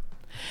monster.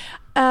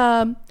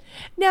 Now,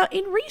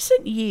 in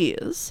recent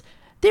years,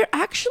 there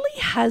actually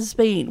has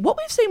been what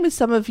we've seen with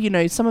some of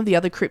the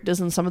other cryptids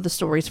and some of the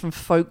stories from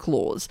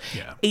folklores.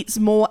 Yeah. It's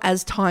more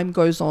as time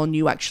goes on,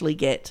 you actually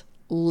get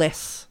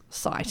less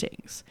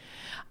sightings,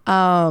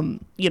 of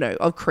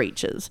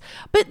creatures.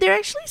 But there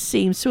actually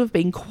seems to have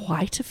been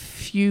quite a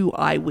few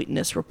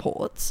eyewitness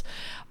reports.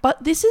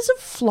 But this is of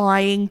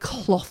flying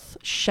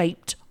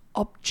cloth-shaped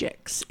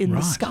objects in the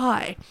Right.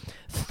 sky,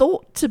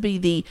 thought to be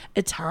the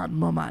Itan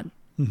Moman.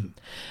 Mm-hmm.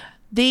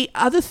 The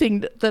other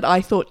thing that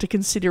I thought to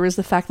consider is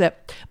the fact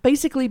that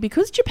basically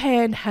because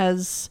Japan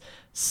has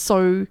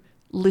so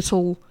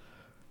little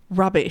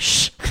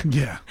rubbish,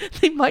 Yeah.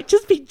 they might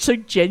just be so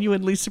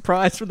genuinely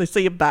surprised when they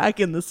see a bag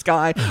in the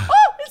sky.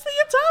 Oh, it's the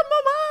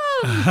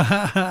Itan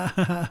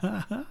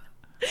Moman!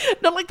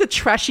 Not like the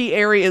trashy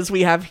areas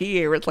we have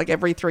here. It's like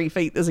every 3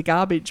 feet there's a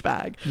garbage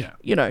bag.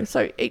 Yeah.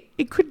 So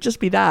it could just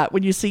be that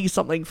when you see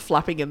something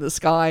flapping in the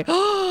sky.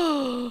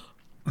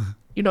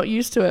 You're not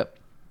used to it.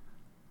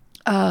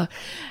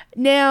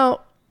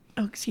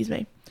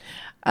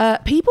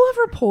 People have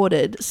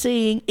reported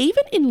seeing,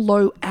 even in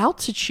low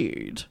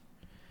altitude,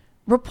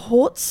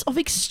 reports of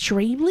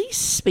extremely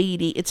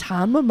speedy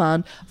Itan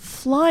Moman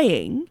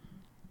flying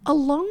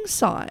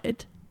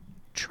alongside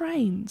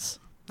trains,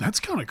 That's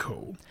kind of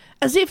cool.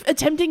 as if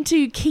attempting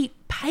to keep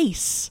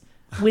pace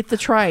with the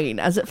train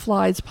as it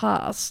flies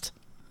past.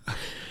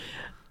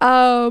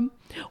 One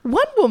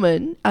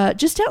woman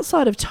just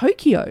outside of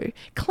Tokyo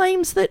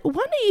claims that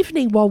one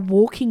evening while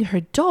walking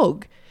her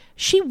dog,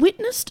 she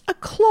witnessed a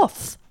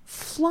cloth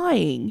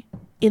flying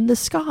in the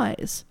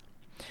skies.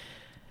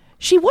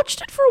 She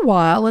watched it for a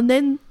while and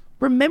then,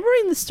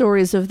 remembering the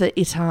stories of the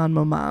Itan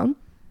Moman,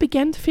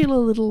 began to feel a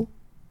little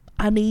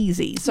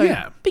uneasy,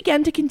 so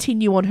began to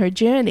continue on her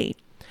journey.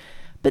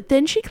 But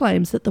then she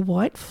claims that the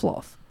white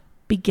floth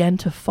began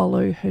to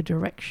follow her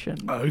direction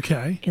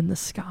in the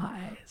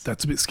skies.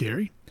 That's a bit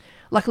scary.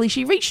 Luckily,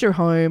 she reached her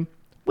home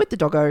with the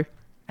doggo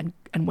and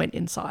went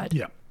inside.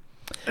 Yeah.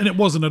 And it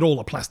wasn't at all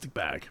a plastic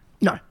bag.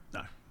 No.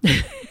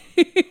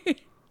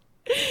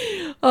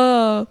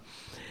 No.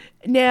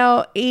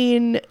 Now,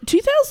 in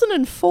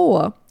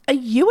 2004, a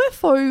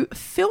UFO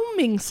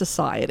filming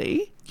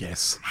society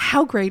Yes.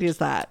 How great is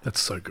that? That's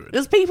so good.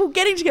 There's people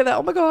getting together.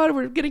 Oh my God,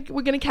 we're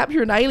gonna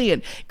capture an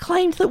alien.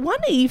 Claimed that one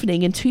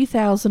evening in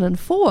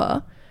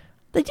 2004,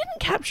 they didn't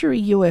capture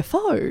a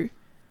UFO,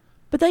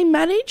 but they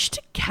managed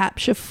to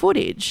capture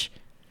footage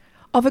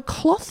of a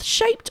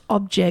cloth-shaped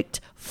object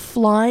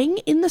flying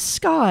in the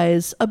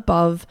skies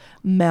above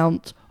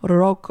Mount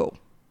Roko.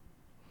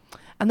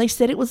 And they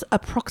said it was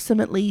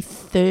approximately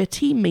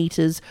 30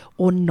 meters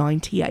or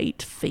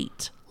 98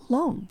 feet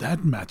long.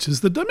 That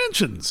matches the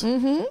dimensions.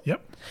 Mm-hmm.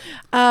 Yep.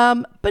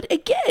 But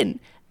again,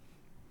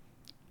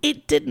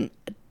 it didn't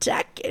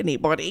attack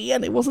anybody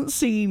and it wasn't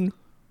seen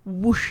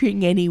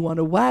whooshing anyone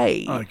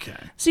away.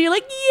 Okay. So you're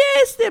like,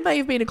 yes, there may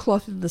have been a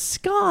cloth in the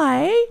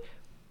sky.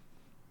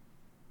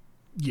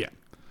 Yeah.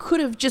 Could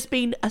have just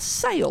been a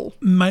sail.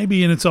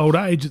 Maybe in its old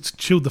age, it's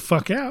chilled the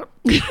fuck out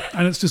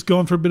and it's just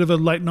gone for a bit of a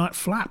late night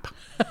flap.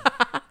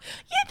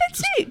 Yeah,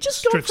 that's it.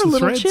 Just gone stretch for a the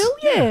little threads. chill.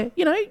 Yeah.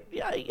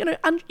 Yeah.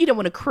 You don't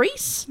want to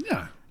crease.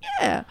 Yeah.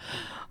 Yeah.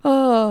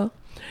 So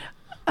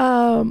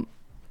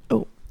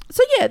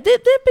yeah, there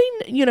have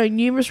been,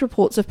 numerous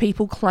reports of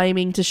people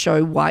claiming to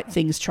show white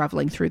things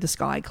traveling through the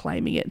sky,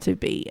 claiming it to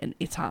be an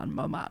Itan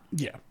Momat.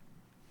 Yeah.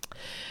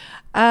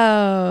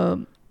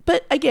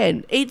 But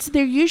again,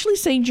 they're usually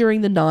seen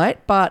during the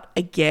night, but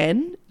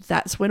again,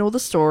 that's when all the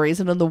stories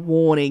and then the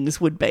warnings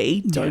would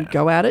be, don't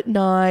go out at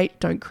night,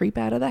 don't creep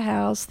out of the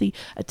house, the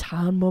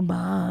Itan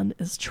Momat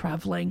is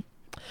traveling.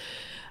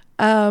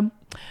 But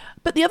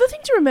the other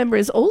thing to remember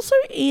is also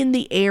in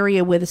the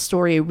area where the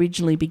story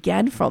originally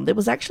began from, there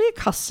was actually a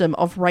custom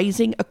of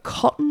raising a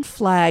cotton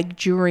flag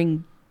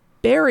during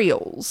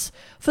burials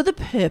for the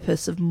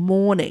purpose of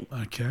mourning.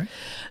 Okay.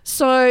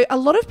 So a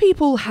lot of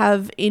people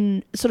have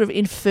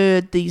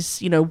inferred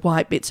these,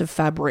 white bits of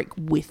fabric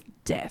with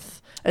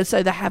death. And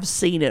so they have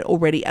seen it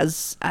already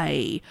as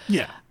a,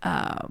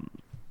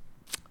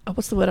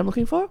 what's the word I'm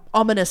looking for?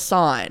 Ominous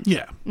sign.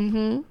 Yeah.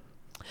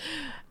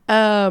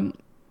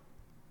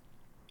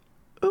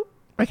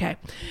 Okay.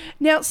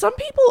 Now, some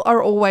people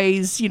are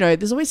always,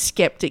 there's always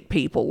skeptic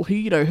people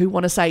who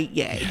want to say,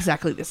 yeah,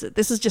 exactly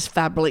this is just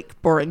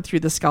fabric boring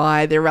through the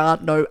sky. There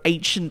aren't no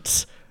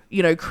ancient,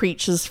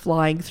 creatures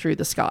flying through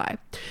the sky.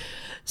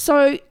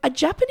 So a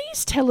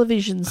Japanese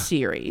television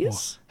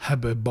series...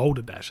 Haber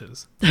boulder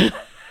dashes.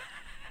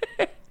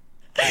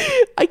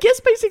 I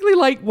guess basically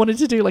wanted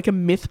to do a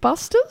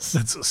Mythbusters.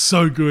 That's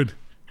so good.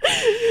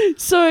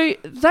 So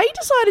they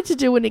decided to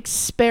do an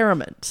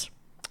experiment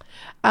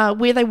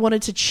where they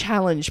wanted to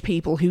challenge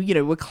people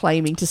who, were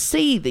claiming to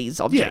see these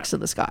objects in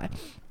the sky.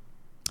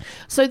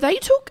 So they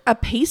took a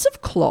piece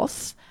of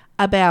cloth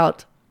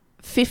about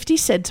 50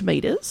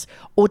 centimeters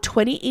or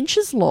 20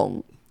 inches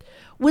long,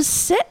 was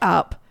set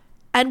up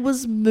and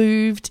was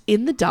moved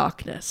in the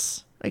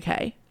darkness.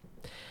 Okay.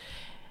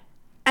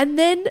 And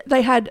then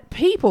they had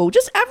people,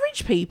 just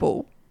average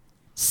people,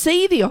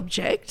 see the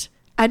object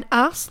and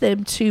ask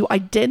them to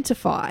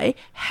identify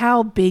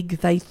how big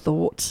they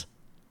thought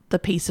the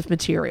piece of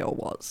material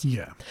was.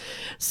 Yeah.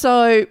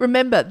 So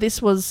remember,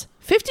 this was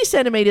 50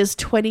 centimeters,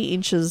 20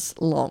 inches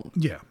long.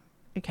 Yeah.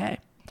 Okay.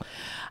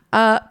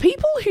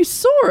 People who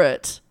saw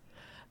it,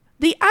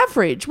 the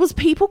average was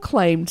people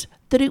claimed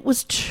that it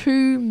was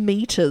 2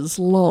 meters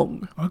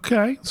long.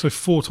 Okay. So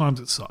 4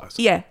 times its size.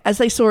 Yeah, as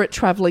they saw it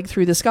traveling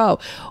through the sky.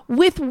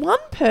 With one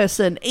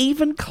person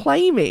even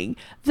claiming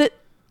that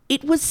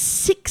it was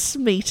 6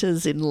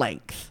 meters in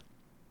length.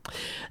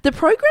 The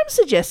program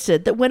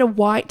suggested that when a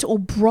white or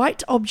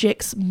bright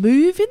objects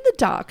move in the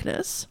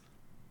darkness,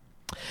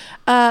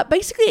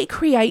 basically it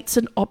creates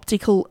an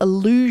optical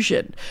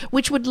illusion,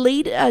 which would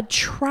lead a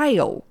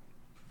trail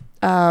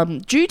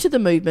due to the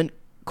movement,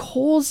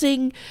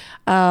 causing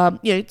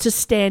to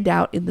stand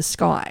out in the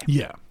sky.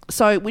 Yeah.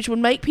 So, which would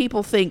make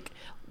people think,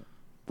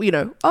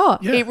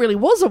 it really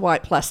was a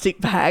white plastic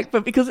bag,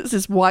 but because it's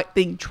this white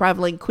thing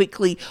traveling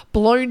quickly,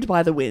 blown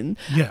by the wind,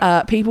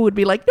 people would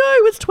be like, no,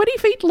 it's 20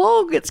 feet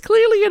long. It's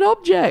clearly an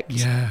object.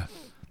 Yeah.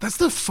 That's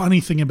the funny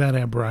thing about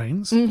our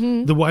brains.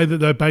 Mm-hmm. The way that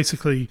they're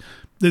basically,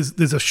 there's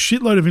a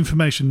shitload of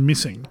information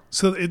missing.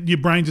 So your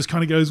brain just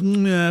kind of goes,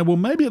 well,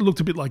 maybe it looked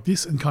a bit like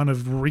this and kind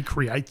of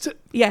recreates it.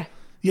 Yeah.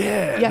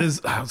 Yeah,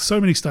 there's so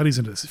many studies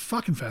into this. It's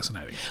fucking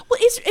fascinating. Well,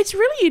 it's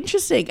really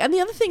interesting. And the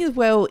other thing as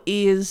well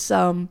is,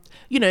 a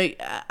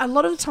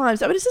lot of the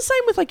times, it's the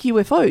same with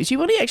UFOs. You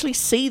only actually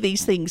see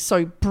these things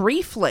so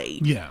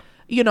briefly. Yeah.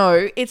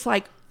 It's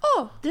like,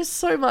 oh, there's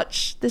so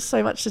much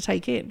to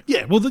take in.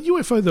 Yeah, well, the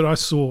UFO that I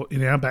saw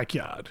in our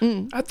backyard,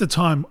 at the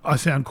time I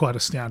found quite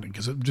astounding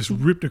because it just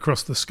ripped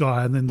across the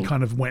sky and then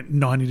kind of went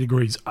 90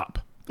 degrees up,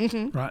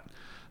 right?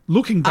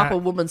 Looking back... Up a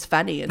woman's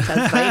fanny in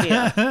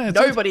Tasmania.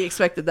 Nobody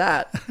expected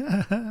that.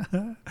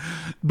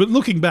 But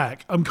looking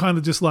back, I'm kind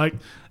of just like,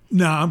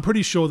 I'm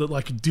pretty sure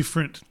that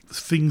different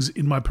things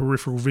in my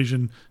peripheral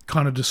vision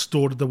kind of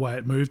distorted the way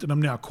it moved, and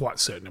I'm now quite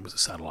certain it was a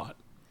satellite.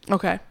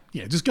 Okay.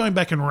 Yeah, just going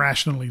back and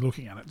rationally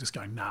looking at it, just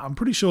going, I'm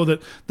pretty sure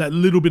that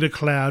little bit of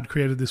cloud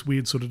created this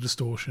weird sort of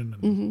distortion.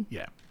 And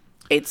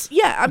It's,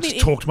 I just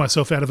talked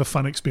myself out of a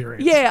fun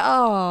experience. Yeah,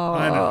 oh.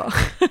 I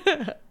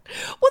know.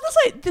 Well, that's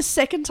like the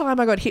second time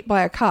I got hit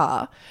by a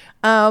car.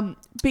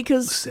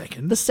 Because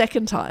the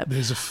second time.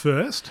 There's a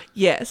first.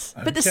 Yes.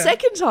 But the Okay.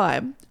 second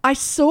time, I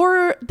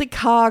saw the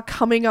car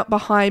coming up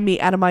behind me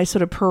out of my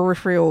sort of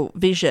peripheral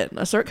vision.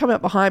 I saw it coming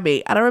up behind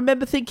me, and I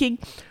remember thinking,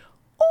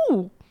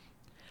 oh,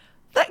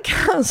 that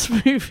car's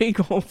moving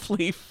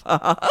awfully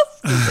fast.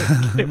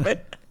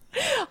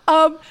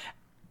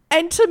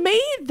 And to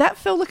me, that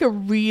felt like a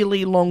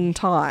really long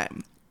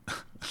time.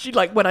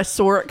 Like when I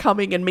saw it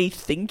coming and me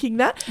thinking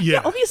that.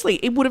 Yeah. Obviously,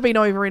 it would have been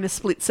over in a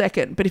split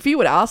second. But if you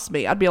would ask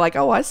me, I'd be like,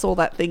 oh, I saw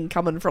that thing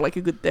coming for like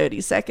a good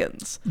 30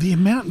 seconds. The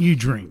amount you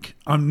drink,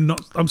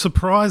 I'm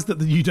surprised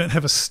that you don't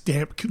have a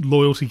stamp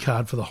loyalty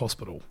card for the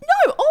hospital.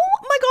 No, oh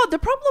my God. The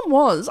problem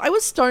was I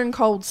was stone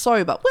cold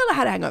sober. Well, I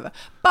had a hangover.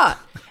 But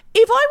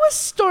if I was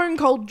stone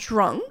cold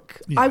drunk,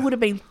 I would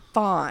have been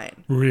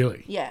fine.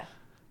 Really? Yeah.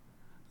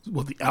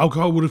 Well, the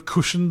alcohol would have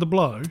cushioned the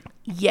blow.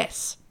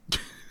 Yes.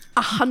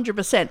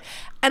 100%.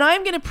 And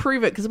I'm going to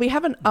prove it because we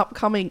have an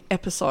upcoming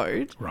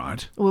episode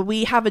Right. where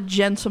we have a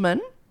gentleman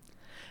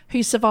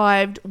who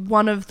survived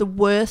one of the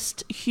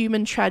worst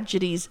human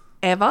tragedies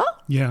ever,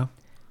 Yeah.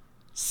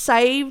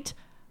 saved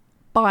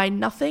by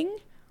nothing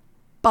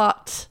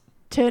but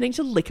turning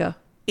to liquor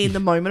in the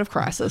moment of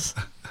crisis.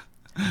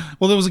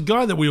 Well, there was a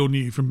guy that we all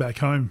knew from back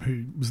home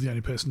who was the only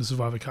person to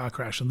survive a car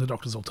crash, and the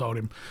doctors all told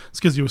him it's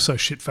because you were so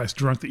shit-faced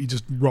drunk that you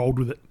just rolled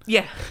with it.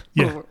 Yeah.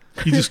 Yeah.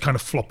 You just kind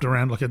of flopped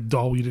around like a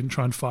doll. You didn't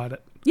try and fight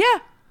it. Yeah.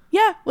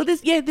 Yeah. Well,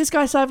 this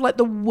guy survived like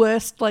the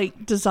worst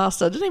like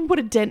disaster. Didn't even put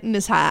a dent in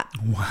his hat.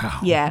 Wow.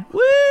 Yeah.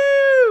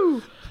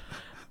 Woo!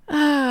 But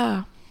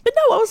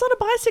no, I was on a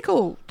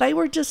bicycle. They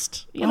were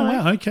just, you know,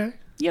 wow, okay.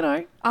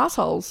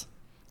 assholes.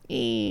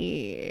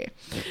 Yeah.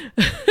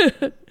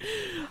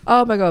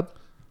 Oh my God.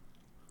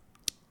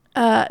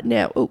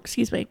 Now,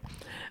 excuse me.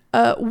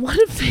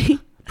 One of the...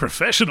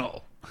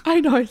 Professional. I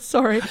know,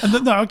 sorry.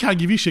 And no, I can't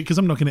give you shit because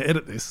I'm not going to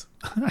edit this.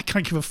 I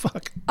can't give a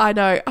fuck. I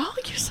know. Oh,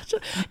 you're such a...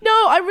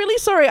 No, I'm really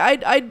sorry.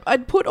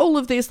 I'd put all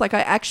of this, like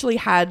I actually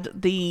had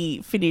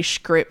the finished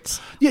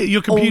script. Yeah, your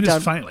all computer's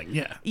done. failing,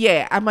 yeah.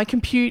 Yeah, and my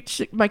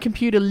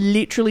computer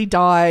literally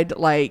died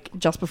like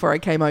just before I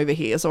came over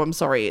here. So I'm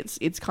sorry. It's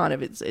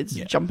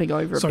jumping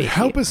over a So bit.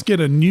 help us get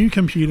a new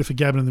computer for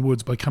Gavin in the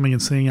Woods by coming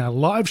and seeing our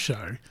live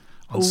show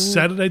on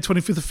Saturday,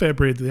 25th of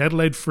February at the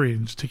Adelaide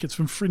Fringe. Tickets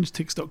from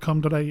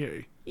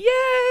fringetix.com.au. Yay!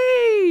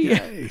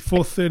 Yay!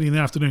 4:30 in the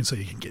afternoon so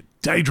you can get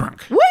day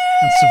drunk. Woo!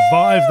 And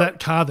survive that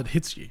car that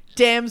hits you.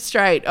 Damn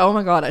straight. Oh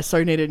my God, I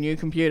so need a new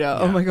computer. Yeah.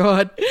 Oh my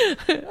God.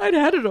 I'd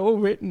had it all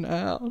written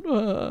out.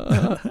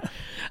 Oh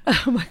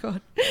my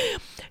God.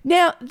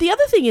 Now, the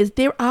other thing is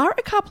there are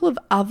a couple of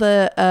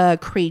other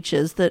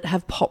creatures that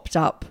have popped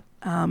up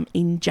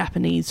in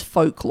Japanese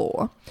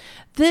folklore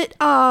that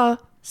are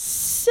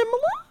similar.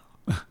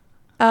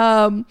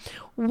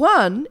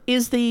 One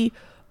is the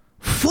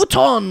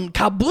futon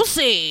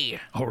kabusi.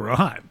 All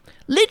right.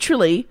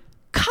 Literally,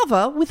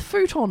 cover with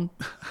futon.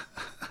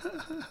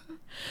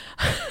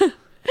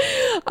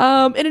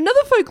 And another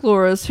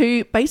folklorist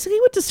who basically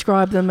would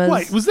describe them as...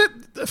 Wait, was that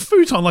a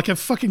futon like a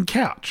fucking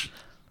couch?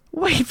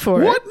 Wait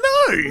for What?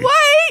 it. No.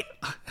 Wait!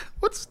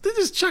 They're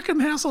just chucking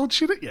household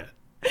shit at you.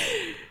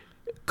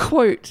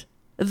 Quote,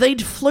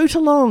 they'd float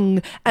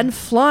along and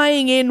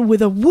flying in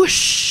with a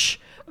whoosh,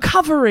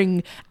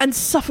 covering and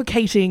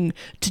suffocating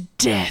to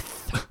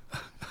death.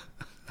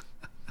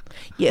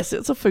 Yes,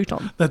 it's a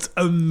futon. That's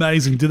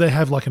amazing. Do they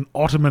have like an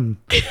Ottoman...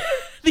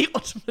 The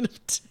Ottoman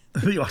of death.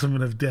 The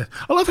Ottoman of death.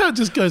 I love how it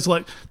just goes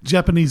like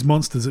Japanese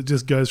monsters. It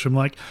just goes from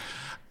like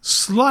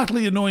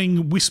slightly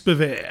annoying wisp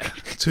of air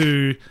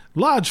to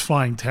large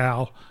flying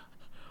towel,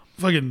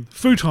 fucking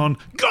futon,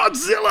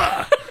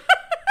 Godzilla.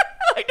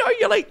 I know,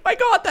 you're like, my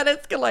God, that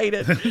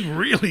escalated. It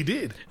really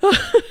did.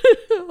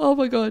 Oh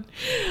my God.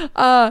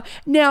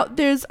 Now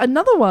there's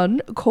another one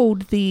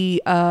called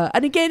the,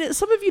 and again,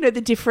 some of,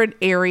 the different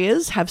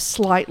areas have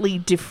slightly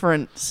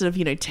different sort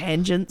of,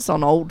 tangents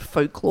on old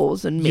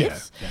folklores and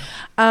myths.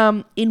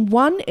 Yeah. In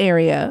one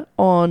area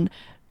or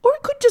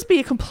it could just be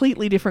a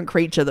completely different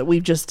creature that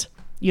we've just,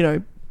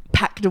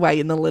 packed away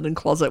in the linen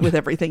closet with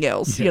everything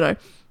else,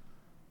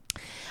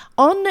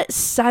 On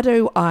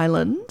Sado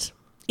Island,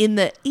 in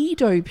the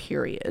Edo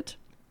period,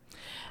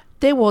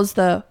 there was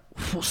the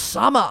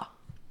Fusama.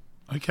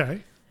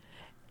 Okay.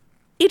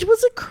 It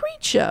was a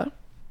creature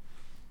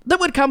that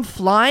would come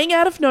flying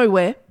out of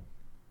nowhere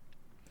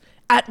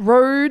at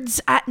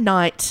roads at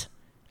night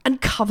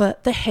and cover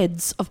the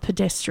heads of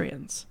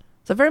pedestrians.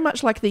 So very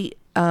much like the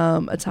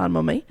Atan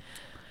Mummy.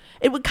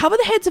 It would cover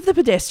the heads of the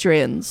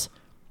pedestrians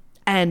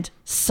and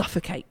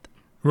suffocate them.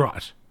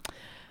 Right.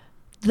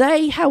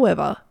 They,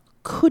 however,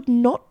 could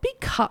not be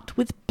cut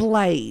with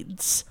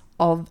blades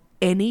of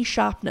any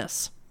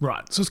sharpness.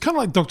 Right. So it's kind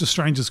of like Doctor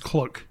Strange's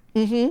cloak.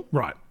 Mm-hmm.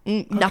 Right.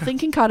 Nothing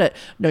can cut it.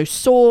 No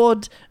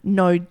sword,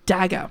 no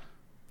dagger.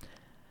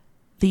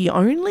 The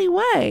only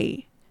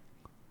way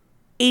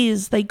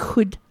is they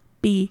could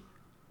be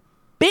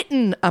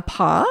bitten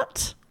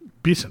apart.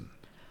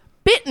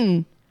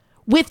 Bitten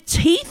with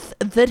teeth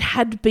that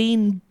had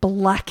been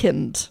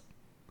blackened.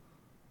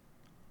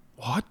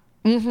 What?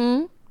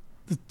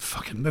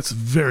 Fucking, that's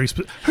very...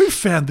 Who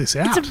found this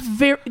out? It's a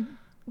very...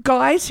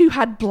 Guys who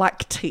had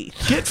black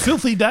teeth. Get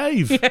Filthy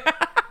Dave.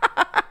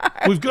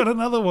 We've got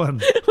another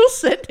one. We'll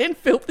send in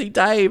Filthy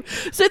Dave.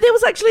 So there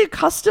was actually a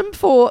custom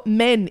for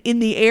men in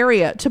the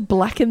area to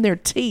blacken their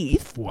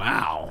teeth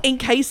Wow. in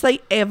case they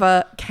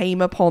ever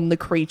came upon the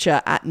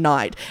creature at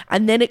night.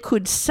 And then it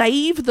could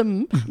save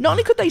them. Not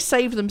only could they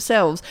save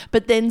themselves,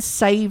 but then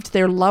saved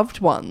their loved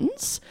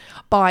ones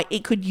by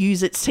it could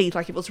use its teeth.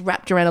 Like if it was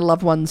wrapped around a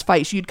loved one's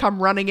face, you'd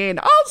come running in,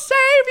 I'll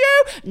save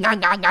you.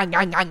 Ngang, ngang, ngang,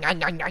 ngang, ngang,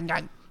 ngang, ngang, ngang,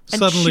 ngang. And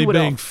Suddenly shoo it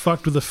being off.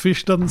 fucked with a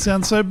fish doesn't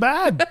sound so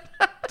bad,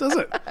 does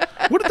it?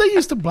 What did they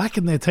use to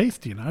blacken their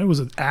teeth, do you know? Was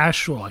it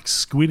ash or like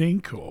squid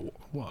ink or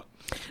what?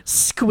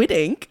 Squid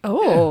ink.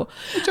 Oh.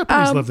 The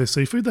Japanese love their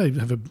seafood. They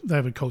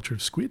have a culture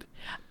of squid.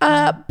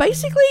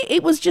 Basically,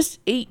 it was just,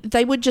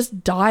 they would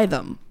just dye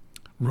them.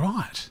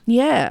 Right.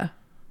 Yeah.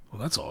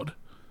 Well, that's odd.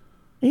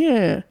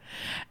 Yeah.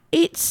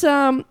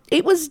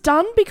 It was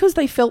done because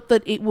they felt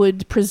that it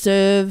would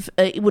preserve,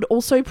 it would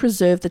also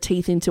preserve the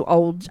teeth into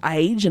old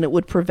age and it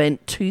would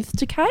prevent tooth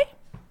decay.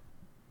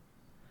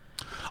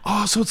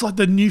 Oh, so it's like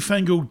the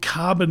newfangled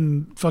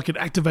carbon fucking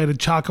activated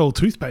charcoal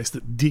toothpaste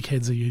that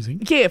dickheads are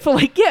using.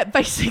 Yeah,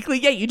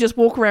 basically, you just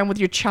walk around with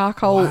your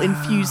charcoal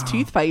infused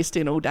toothpaste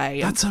in all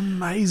day. That's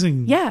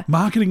amazing. Yeah.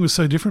 Marketing was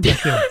so different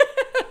back then.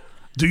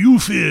 Do you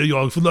fear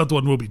your loved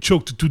one will be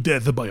choked to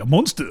death by a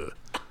monster?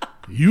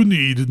 You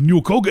need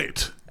new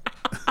Colgate.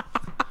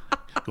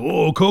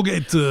 Oh,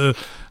 Colgate,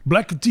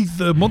 black teeth,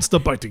 monster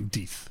biting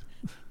teeth.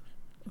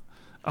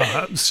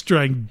 I'm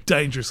straying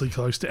dangerously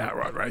close to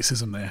outright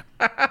racism there.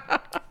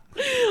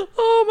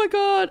 Oh my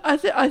god, I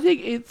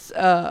think it's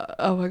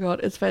oh my god,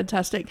 it's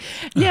fantastic.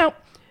 Now,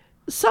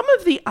 some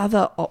of the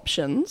other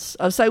options.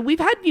 So we've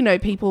had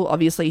people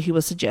obviously who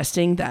are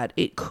suggesting that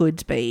it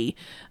could be,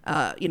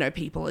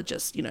 people are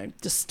just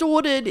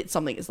distorted. It's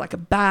something. It's like a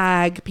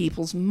bag.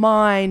 People's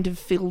mind have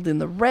filled in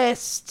the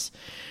rest.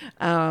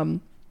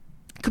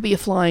 Could be a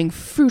flying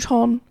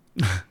futon.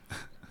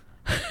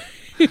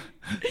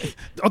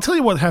 I'll tell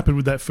you what happened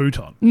with that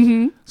futon.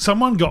 Mm-hmm.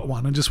 Someone got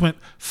one and just went,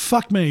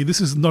 fuck me,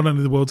 this is not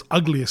only the world's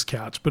ugliest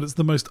couch, but it's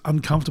the most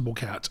uncomfortable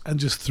couch, and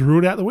just threw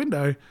it out the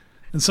window.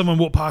 And someone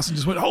walked past and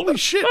just went, holy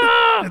shit,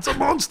 it's a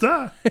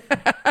monster.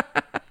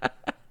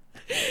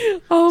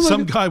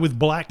 Some guy with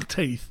black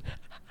teeth.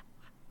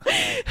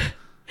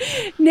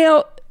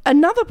 Now,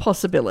 another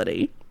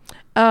possibility,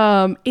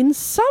 in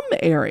some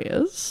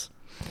areas,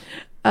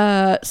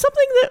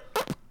 something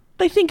that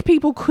they think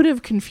people could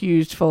have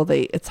confused for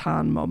the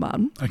Itan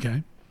Moman.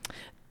 Okay.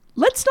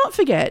 Let's not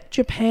forget,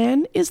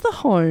 Japan is the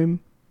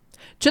home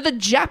to the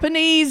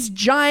Japanese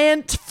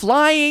giant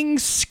flying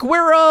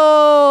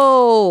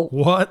squirrel.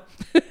 What?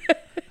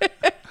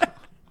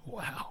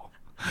 Wow.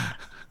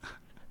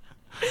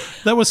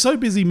 They were so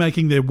busy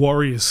making their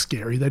warriors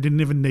scary, they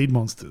didn't even need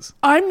monsters.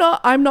 I'm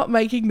not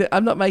making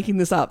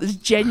this up. It's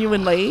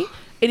genuinely,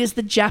 it is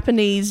the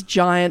Japanese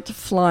giant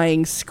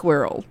flying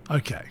squirrel.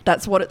 Okay.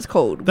 That's what it's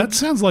called. That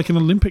sounds like an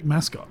Olympic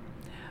mascot.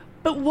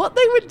 But what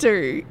they would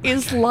do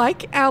is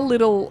like our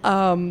little,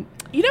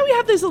 we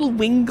have those little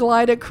wing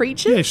glider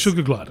creatures. Yeah,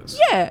 sugar gliders.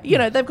 Yeah,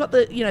 they've got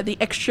the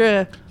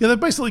extra. Yeah, they've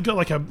basically got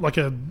like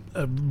a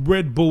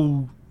Red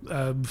Bull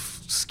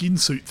skin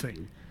suit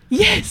thing.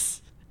 Yes.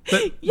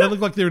 They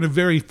look like they're in a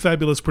very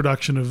fabulous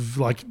production of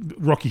like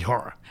Rocky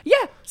Horror.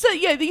 Yeah. So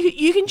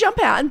you can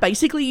jump out and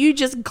basically you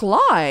just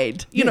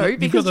glide. You've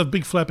because got a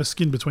big flap of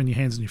skin between your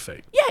hands and your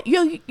feet.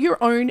 yeah,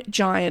 your own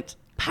giant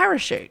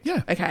parachute.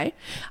 Yeah. Okay.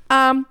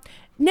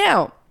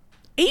 Now,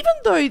 even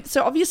though,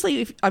 so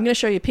obviously, I'm going to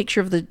show you a picture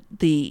of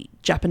the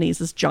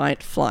Japanese's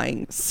giant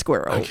flying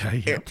squirrel.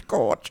 Okay. Yep. It's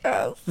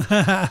gorgeous.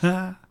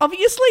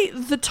 Obviously,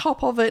 the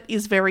top of it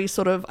is very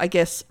sort of, I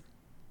guess,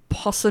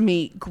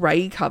 possumy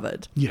grey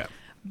covered. Yeah.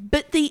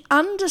 But the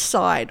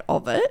underside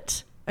of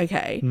it,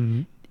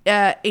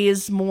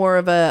 is more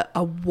of a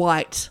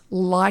white,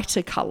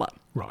 lighter colour.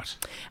 Right.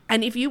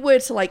 And if you were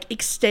to like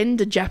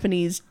extend a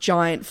Japanese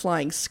giant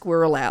flying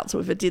squirrel out, so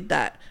if it did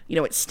that,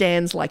 it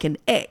stands like an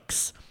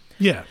X.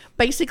 Yeah.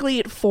 Basically,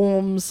 it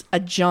forms a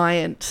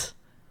giant,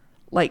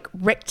 like,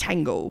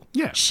 rectangle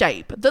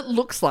shape that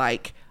looks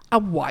like a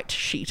white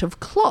sheet of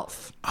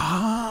cloth.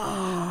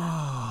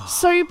 Ah.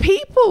 So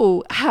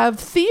people have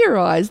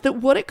theorized that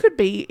what it could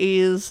be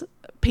is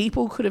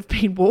people could have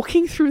been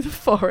walking through the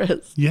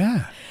forest.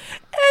 Yeah.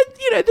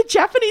 And, the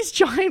Japanese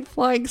giant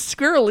flying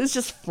squirrel is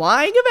just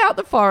flying about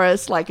the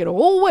forest like it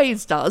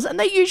always does. And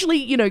they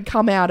usually,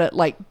 come out at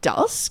like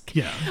dusk.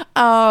 Yeah.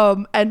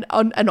 And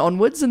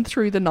onwards and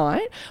through the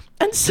night.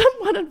 And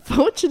someone,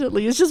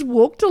 unfortunately, has just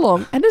walked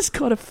along and has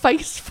got a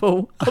face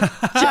full of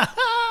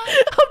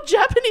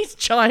Japanese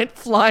giant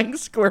flying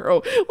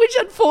squirrel, which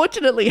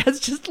unfortunately has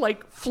just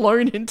like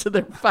flown into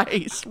their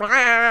face.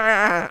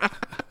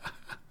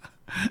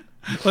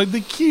 Like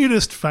the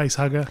cutest face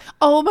hugger.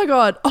 Oh my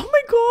god,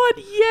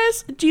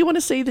 yes. Do you want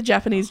to see the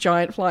Japanese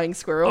giant flying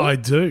squirrel? I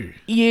do.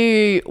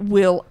 You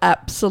will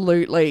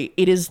absolutely.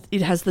 It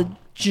has the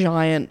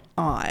giant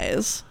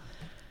eyes.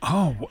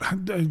 Oh,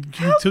 can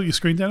you tilt your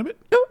screen down a bit?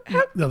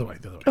 The other way.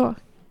 Oh.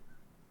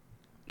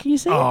 Can you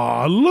see it?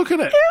 Oh, look at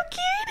it. How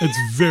cute.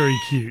 It's very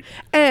cute.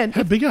 And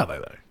How big are they,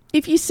 though?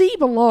 if you see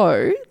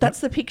below, that's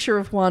the picture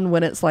of one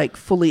when it's like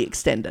fully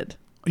extended.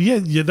 Yeah,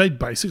 they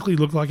basically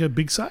look like a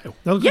big sail.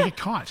 They look Yeah. like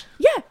a kite.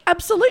 Yeah,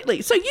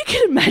 absolutely. So you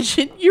can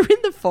imagine you're in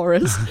the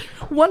forest,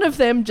 one of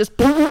them just...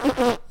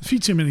 A few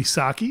too many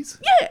sakis.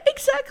 Yeah,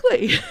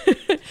 exactly.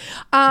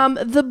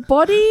 The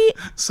body...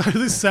 So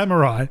this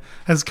samurai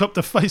has copped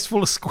a face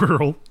full of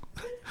squirrel,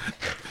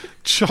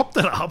 chopped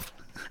it up.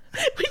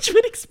 Which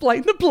would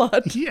explain the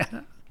blood.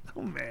 Yeah.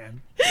 Oh,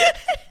 man.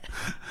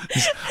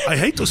 I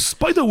hate the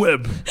spider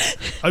web.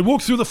 I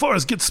walk through the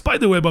forest, get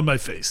spider web on my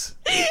face.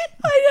 I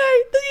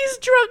know. He's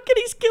drunk and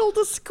he's killed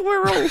a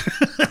squirrel. And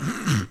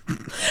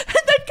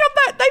they've come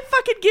back. They've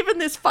fucking given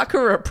this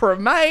fucker a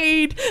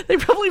pomade. They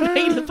probably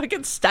made a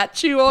fucking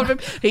statue of him.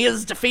 He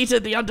has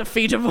defeated the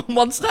undefeatable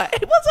monster.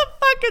 It was a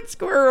fucking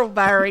squirrel,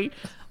 Barry.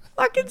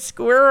 Fucking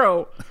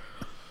squirrel.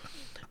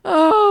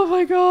 Oh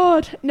my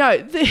god.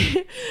 No,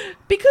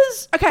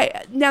 because okay,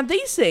 now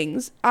these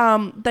things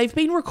they've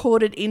been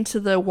recorded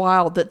into the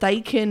wild that they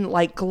can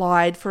like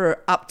glide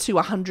for up to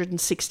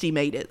 160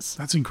 meters.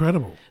 That's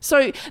incredible.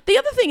 So the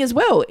other thing as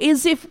well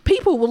is if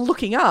people were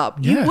looking up,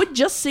 Yeah. you would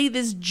just see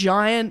this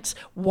giant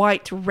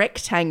white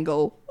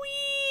rectangle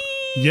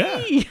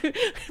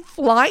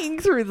flying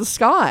through the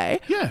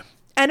sky. Yeah.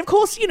 And of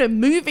course,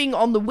 moving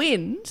on the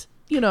wind,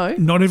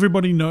 Not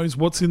everybody knows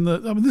what's in the...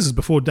 I mean, this is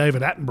before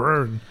David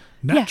Attenborough and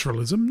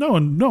naturalism. No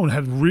one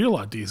had real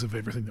ideas of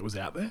everything that was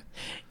out there.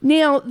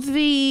 Now,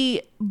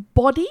 the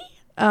body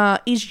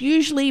is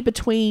usually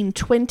between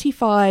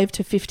 25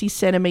 to 50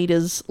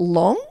 centimetres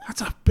long,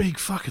 That's a big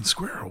fucking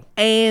squirrel.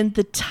 and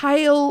the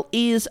tail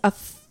is a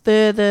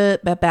further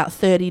about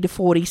 30 to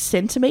 40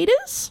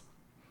 centimetres.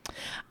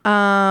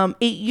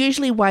 It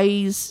usually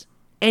weighs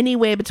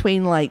anywhere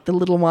between, like, the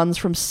little ones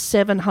from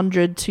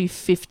 700 to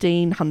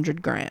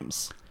 1,500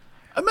 grams.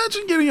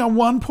 Imagine getting a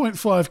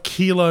 1.5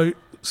 kilo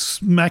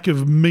smack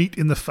of meat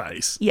in the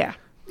face. Yeah.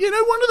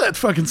 No wonder that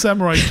fucking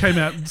samurai came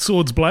out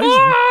swords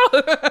blazing.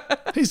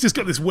 He's just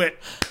got this wet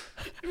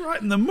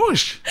right in the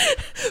mush.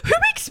 Who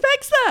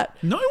expects that?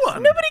 No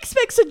one. Nobody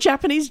expects a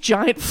Japanese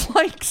giant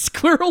flying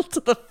squirrel to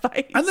the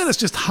face. And then it's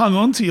just hung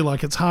onto you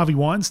like it's Harvey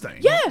Weinstein.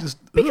 Yeah, Just,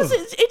 because ugh.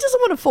 it doesn't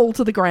want to fall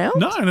to the ground.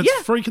 No, and it's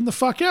Yeah. freaking the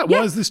fuck out. Yeah.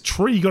 Why has this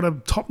tree got a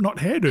top knot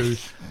hairdo?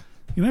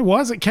 Why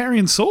is it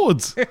carrying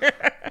swords?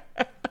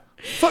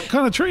 What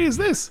kind of tree is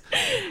this?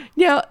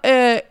 Now,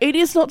 it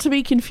is not to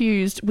be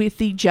confused with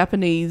the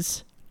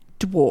Japanese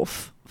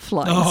dwarf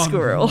flying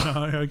squirrel.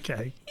 No,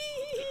 okay.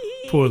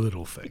 Poor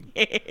little thing.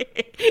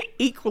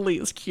 Equally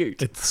as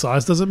cute. Its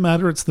size doesn't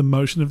matter. It's the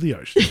motion of the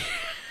ocean.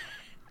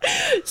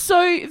 So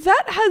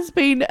that has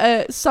been,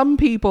 some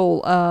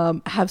people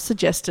have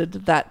suggested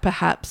that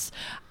perhaps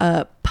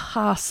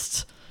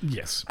past,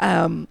 Yes.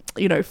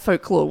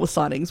 folklore with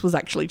sightings was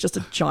actually just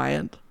a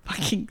giant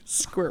fucking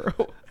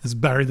squirrel. As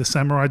Barry the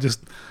samurai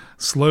just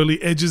slowly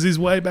edges his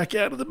way back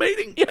out of the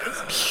meeting.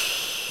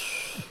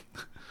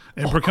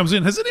 Emperor comes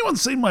in. Has anyone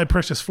seen my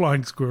precious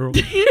flying squirrel?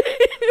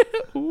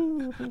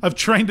 I've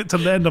trained it to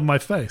land on my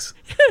face.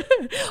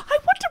 I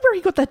wonder where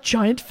he got that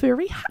giant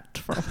furry hat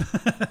from.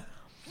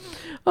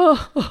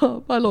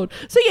 Oh, my lord.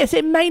 So yes,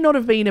 it may not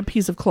have been a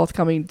piece of cloth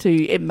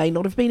it may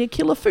not have been a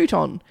killer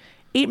futon.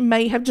 It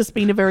may have just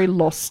been a very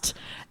lost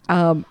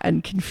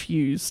and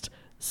confused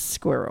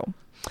squirrel.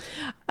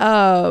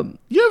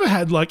 You ever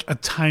had like a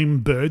tame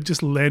bird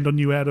just land on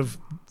you out of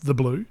the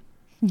blue?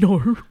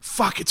 No.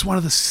 Fuck, it's one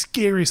of the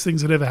scariest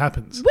things that ever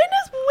happens.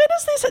 When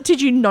is this?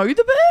 Did you know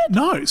the bird?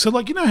 No. So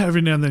like, how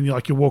every now and then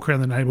you walk around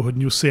the neighbourhood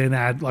and you'll see an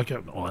ad,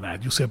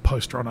 you'll see a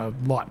poster on a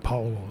light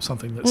pole or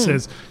something that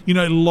says,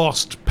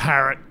 lost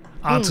parrot,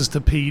 answers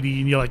to PD,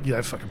 and you're like,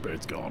 that fucking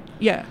bird's gone.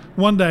 Yeah.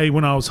 One day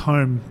when I was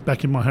home,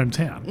 back in my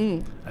hometown,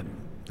 and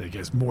there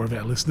goes more of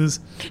our listeners.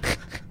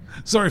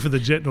 Sorry for the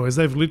jet noise.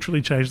 They've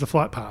literally changed the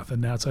flight path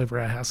and now it's over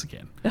our house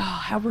again. Oh,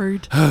 how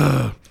rude.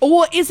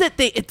 Or is it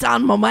the It's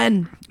on my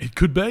man? It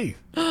could be.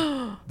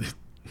 I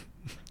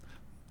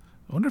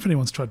wonder if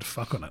anyone's tried to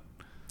fuck on it.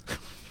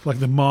 Like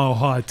the Mile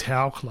High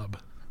Towel Club.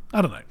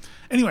 I don't know.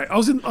 Anyway, I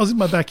was in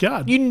my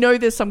backyard. You know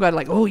there's some guy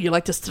like, oh, you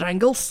like to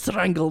strangle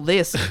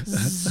this.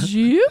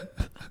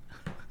 Zip.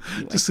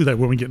 Just see that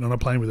woman getting on a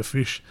plane with a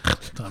fish.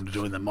 Time to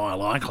join the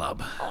Mile High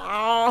Club.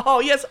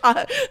 Oh, yes. Oh,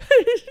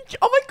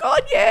 my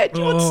God, yeah. Do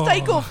you want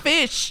steak or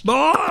fish?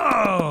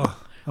 Oh!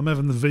 I'm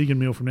having the vegan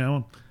meal from now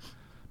on.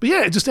 But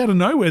yeah, just out of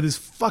nowhere, this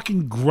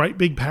fucking great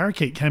big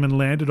parakeet came and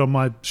landed on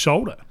my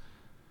shoulder.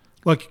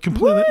 Like,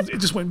 completely, it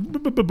just went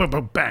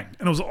bang.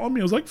 And it was on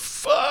me. I was like,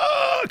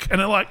 fuck!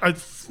 And I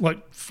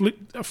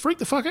freaked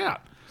the fuck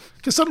out.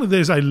 Because suddenly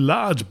there's a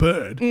large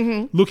bird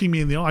looking me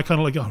in the eye, kind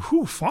of like,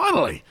 oh,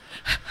 finally.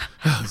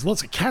 There's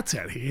lots of cats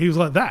out here. He was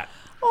like that.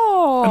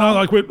 Oh. And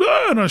I went,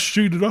 and I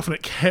shooed it off, and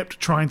it kept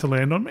trying to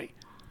land on me.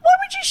 Why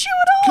would you shoot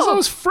it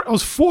off? Because I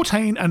was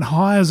 14 and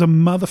high as a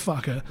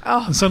motherfucker,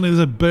 and suddenly there's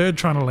a bird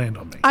trying to land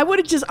on me. I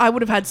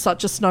would have had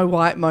such a Snow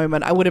White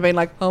moment. I would have been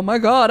like, oh my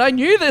God, I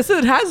knew this.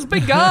 It has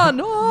begun.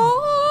 Oh.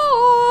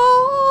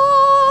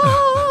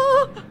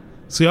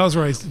 See, I was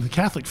raised in the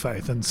Catholic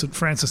faith, and St.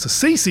 Francis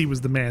Assisi was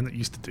the man that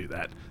used to do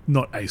that,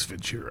 not Ace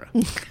Ventura.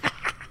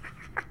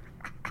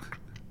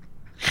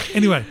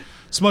 Anyway,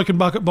 smoking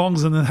bucket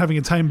bongs and then having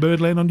a tame bird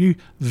land on you,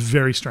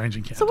 very strange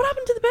encounter. So what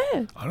happened to the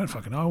bear? I don't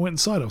fucking know. I went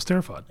inside. I was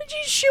terrified. Did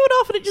you shoo it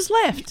off and it just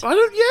left? I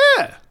don't.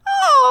 Yeah.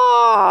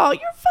 Oh,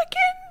 you're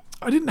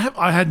fucking...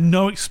 I had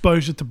no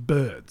exposure to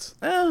birds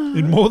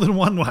in more than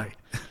one way.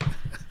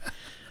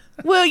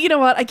 Well, you know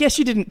what? I guess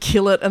you didn't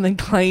kill it and then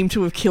claim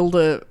to have killed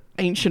a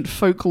ancient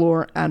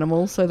folklore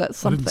animal, so that's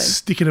I something. didn't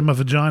stick it in my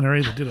vagina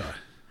either, did I?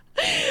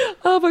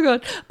 Oh my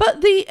god!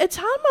 But the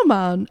Atan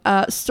Maman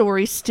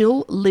story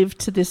still lived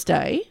to this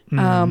day.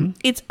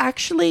 It's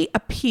actually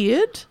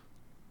appeared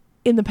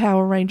in the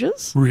Power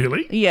Rangers.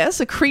 Really? Yes,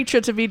 a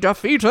creature to be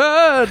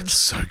defeated.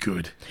 So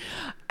good.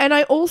 And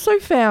I also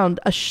found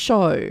a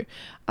show,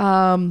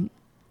 and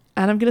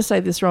I'm going to say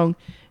this wrong.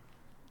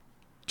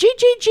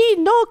 GGG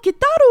no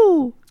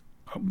Kitaru.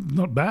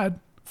 Not bad.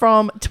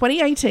 From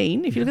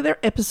 2018, if you look at their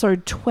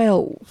episode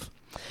 12,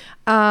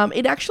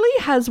 it actually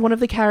has one of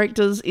the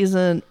characters is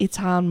an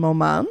Atan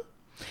Maman,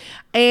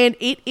 and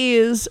it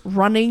is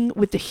running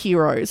with the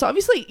hero. So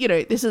obviously, you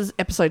know, this is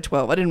episode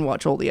 12. I didn't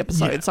watch all the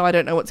episodes, so I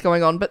don't know what's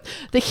going on. But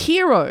the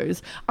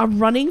heroes are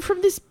running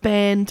from this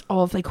band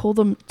of, they call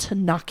them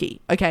Tanaki.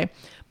 Okay.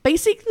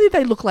 Basically,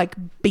 they look like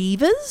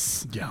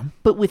beavers,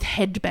 but with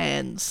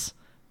headbands.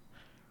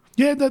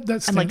 Yeah,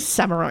 that's... And like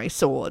samurai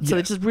swords. So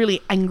they're just really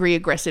angry,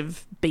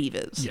 aggressive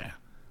beavers. Yeah.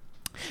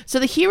 So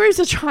the heroes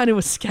are trying to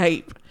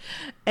escape.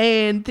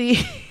 And the...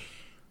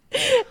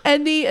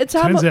 and the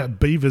Atan... Turns out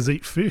beavers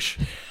eat fish.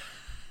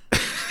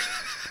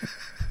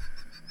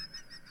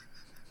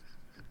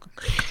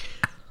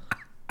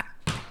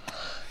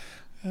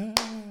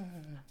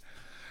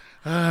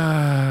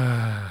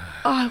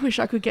 I wish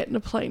I could get in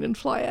a plane and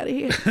fly out of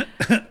here.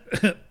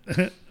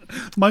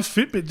 My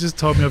Fitbit just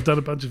told me I've done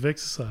a bunch of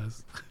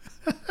exercise.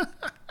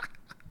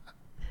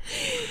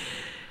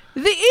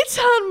 The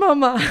Atan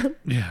Mama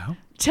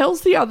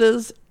tells the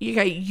others,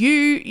 okay,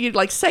 you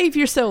like save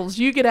yourselves,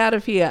 you get out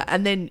of here,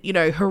 and then, you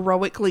know,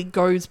 heroically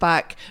goes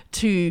back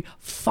to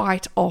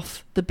fight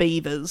off the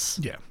beavers.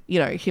 Yeah. You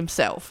know,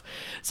 himself.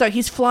 So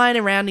he's flying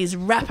around, he's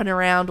wrapping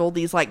around all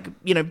these, like,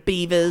 you know,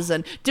 beavers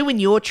and doing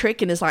your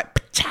trick and is like,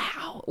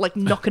 pa-chow, like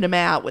knocking them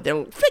out with their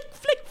little flick,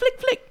 flick, flick,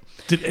 flick.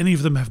 Did any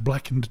of them have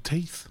blackened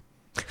teeth?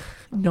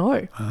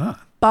 No.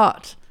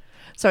 But,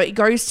 so it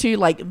goes to,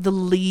 like, the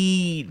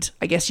lead,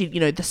 I guess, you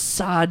know, the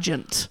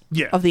sergeant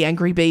of the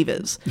Angry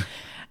Beavers.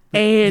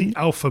 And the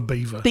alpha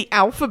beaver. The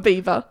alpha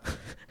beaver.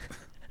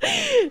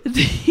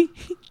 The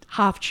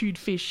half-chewed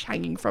fish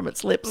hanging from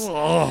its lips.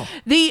 Oh.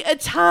 The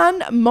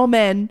Atan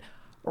Momen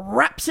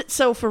wraps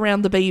itself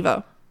around the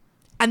beaver.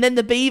 And then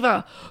the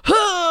beaver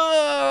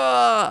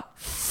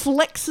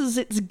flexes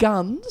its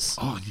guns.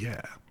 Oh,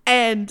 yeah.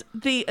 And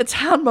the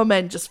Atan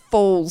Momen just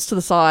falls to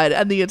the side.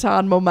 And the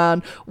Atan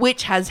Moman,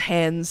 which has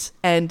hands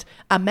and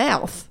a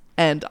mouth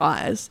and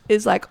eyes,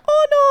 is like,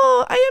 oh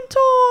no, I am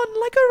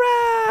torn like a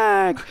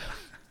rag.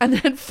 And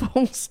then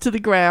falls to the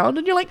ground.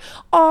 And you're like,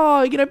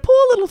 oh, you know,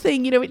 poor little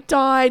thing, you know, it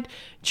died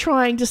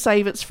trying to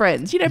save its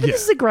friends. You know, but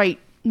this is a great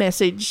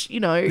message, you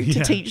know,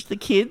 to teach the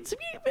kids.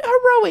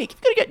 Heroic.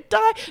 You've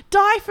got to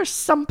die for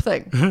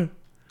something.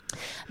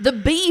 The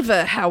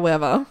beaver,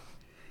 however,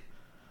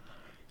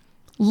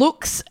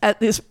 looks at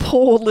this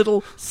poor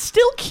little,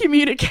 still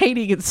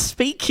communicating and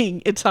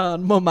speaking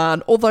Atan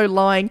Moman, although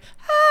lying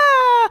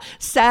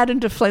sad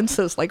and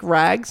defenseless like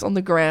rags on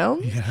the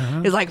ground.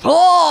 He's like,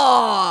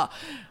 oh,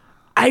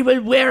 I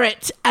will wear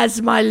it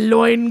as my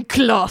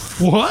loincloth.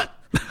 What?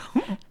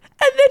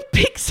 And then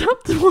picks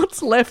up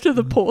what's left of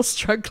the poor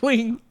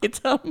struggling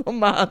Atan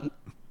Moman.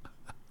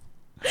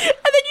 And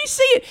then you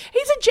see it.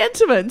 He's a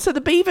gentleman, so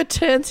the beaver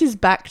turns his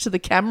back to the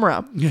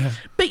camera. Yeah.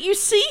 But you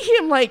see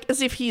him like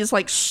as if he is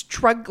like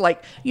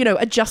like, you know,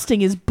 adjusting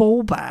his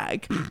ball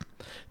bag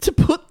to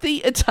put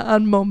the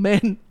Atan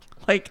Momen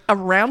like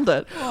around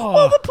it.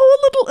 Oh, the poor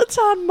little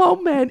Atan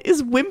Momen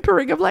is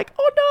whimpering of like,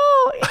 oh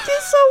no, it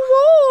is so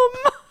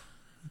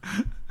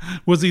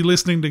warm. Was he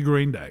listening to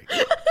Green Day?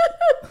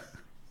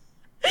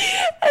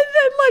 And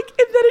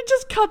then it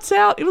just cuts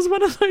out. It was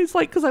one of those,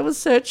 like, because I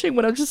was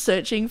just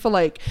searching for,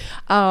 like,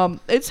 Atan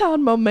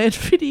Momen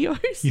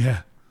videos.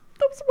 Yeah.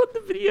 That was one of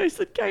the videos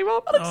that came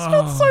up, and I just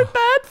felt so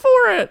bad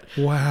for it.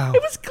 Wow.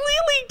 It was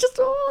clearly just,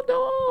 oh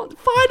no,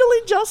 final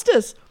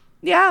injustice.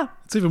 Yeah.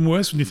 It's even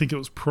worse when you think it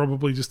was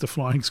probably just a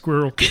flying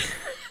squirrel.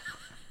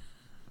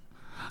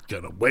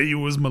 Gonna wear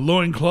you as my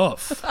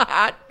loincloth.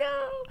 No,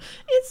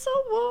 it's so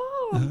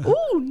warm.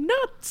 Ooh,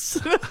 nuts.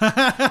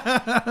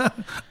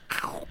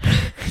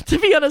 To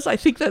be honest, I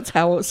think that's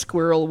how a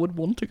squirrel would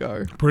want to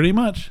go. Pretty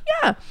much.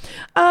 Yeah.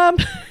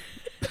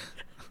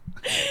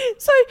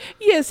 So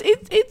yes,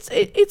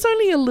 it's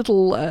only a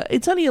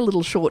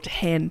little short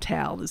hand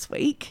towel this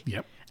week.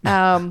 Yep. For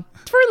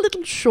a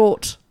little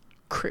short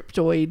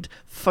cryptoid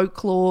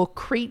folklore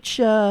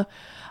creature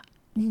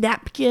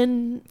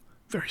napkin.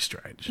 Very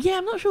strange. Yeah,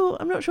 I'm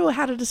not sure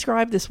how to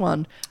describe this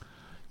one.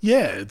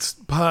 Yeah, it's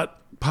part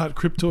part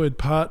cryptoid,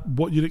 part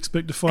what you'd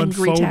expect to find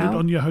Angry folded towel.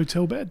 on your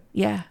hotel bed.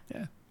 Yeah.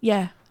 Yeah.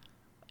 Yeah.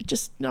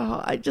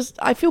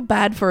 I feel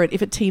bad for it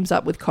if it teams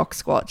up with Cock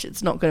Squatch.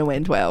 It's not going to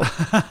end well.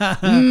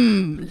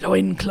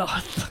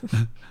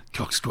 Loincloth.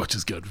 Cock Squatch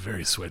has got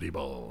very sweaty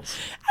balls.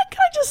 And can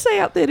I just say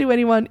out there to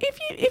anyone,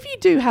 if you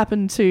do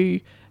happen to,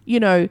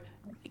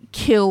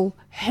 kill,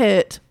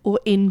 hurt, or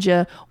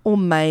injure, or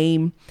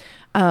maim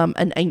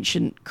an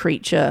ancient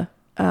creature,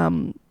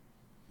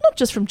 not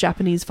just from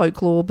Japanese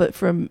folklore, but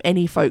from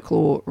any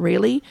folklore,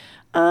 really,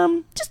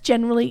 just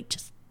generally,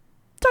 just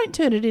don't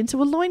turn it into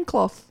a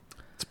loincloth.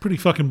 It's a pretty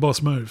fucking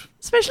boss move.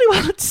 Especially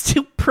while it's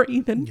still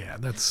breathing. Yeah,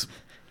 that's...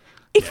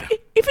 If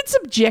it's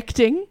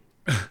objecting,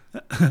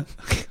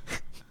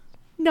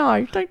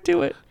 no, don't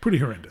do it. pretty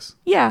horrendous.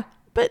 Yeah,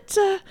 but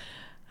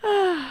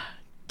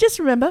just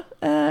remember,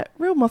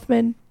 real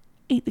Mothmen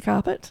eat the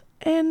carpet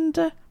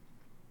and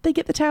they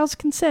get the towel's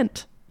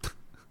consent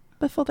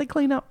before they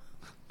clean up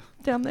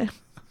down there.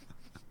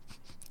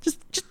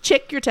 Just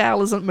check your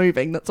towel isn't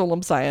moving. That's all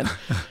I'm saying.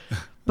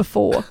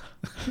 Before.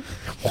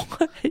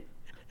 What?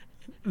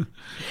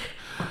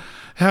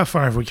 How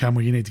far have we come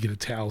where you need to get a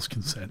towel's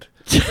consent?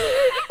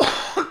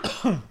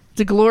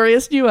 The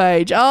glorious new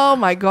age. Oh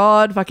my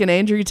God, fucking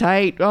Andrew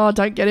Tate. Oh,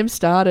 don't get him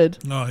started.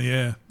 Oh,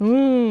 yeah.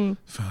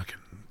 Fucking,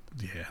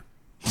 yeah.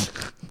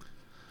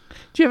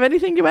 Do you have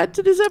anything to add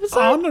to this episode?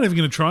 I'm not even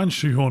going to try and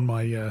shoehorn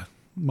my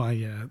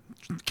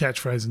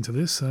catchphrase into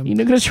this. You're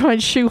not going to try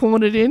and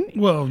shoehorn it in?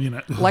 Well,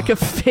 Like a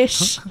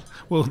fish?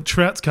 Well,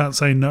 trouts can't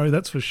say no,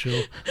 that's for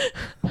sure.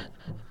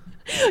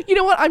 You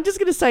know what? I'm just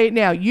going to say it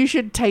now. You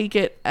should take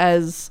it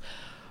as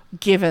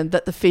given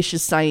that the fish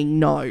is saying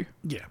no.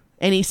 Yeah.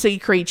 Any sea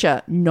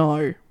creature,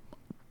 no.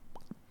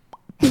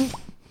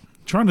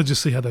 Trying to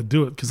just see how they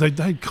do it, because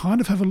they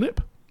kind of have a lip.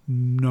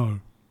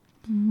 No.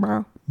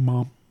 Meow,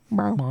 Mom.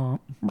 meow, Mom.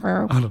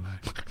 meow. I don't know.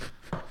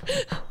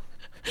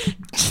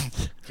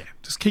 Yeah,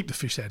 just keep the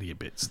fish out of your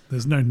bits.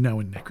 There's no in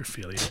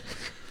necrophilia.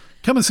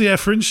 Come and see our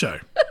Fringe show.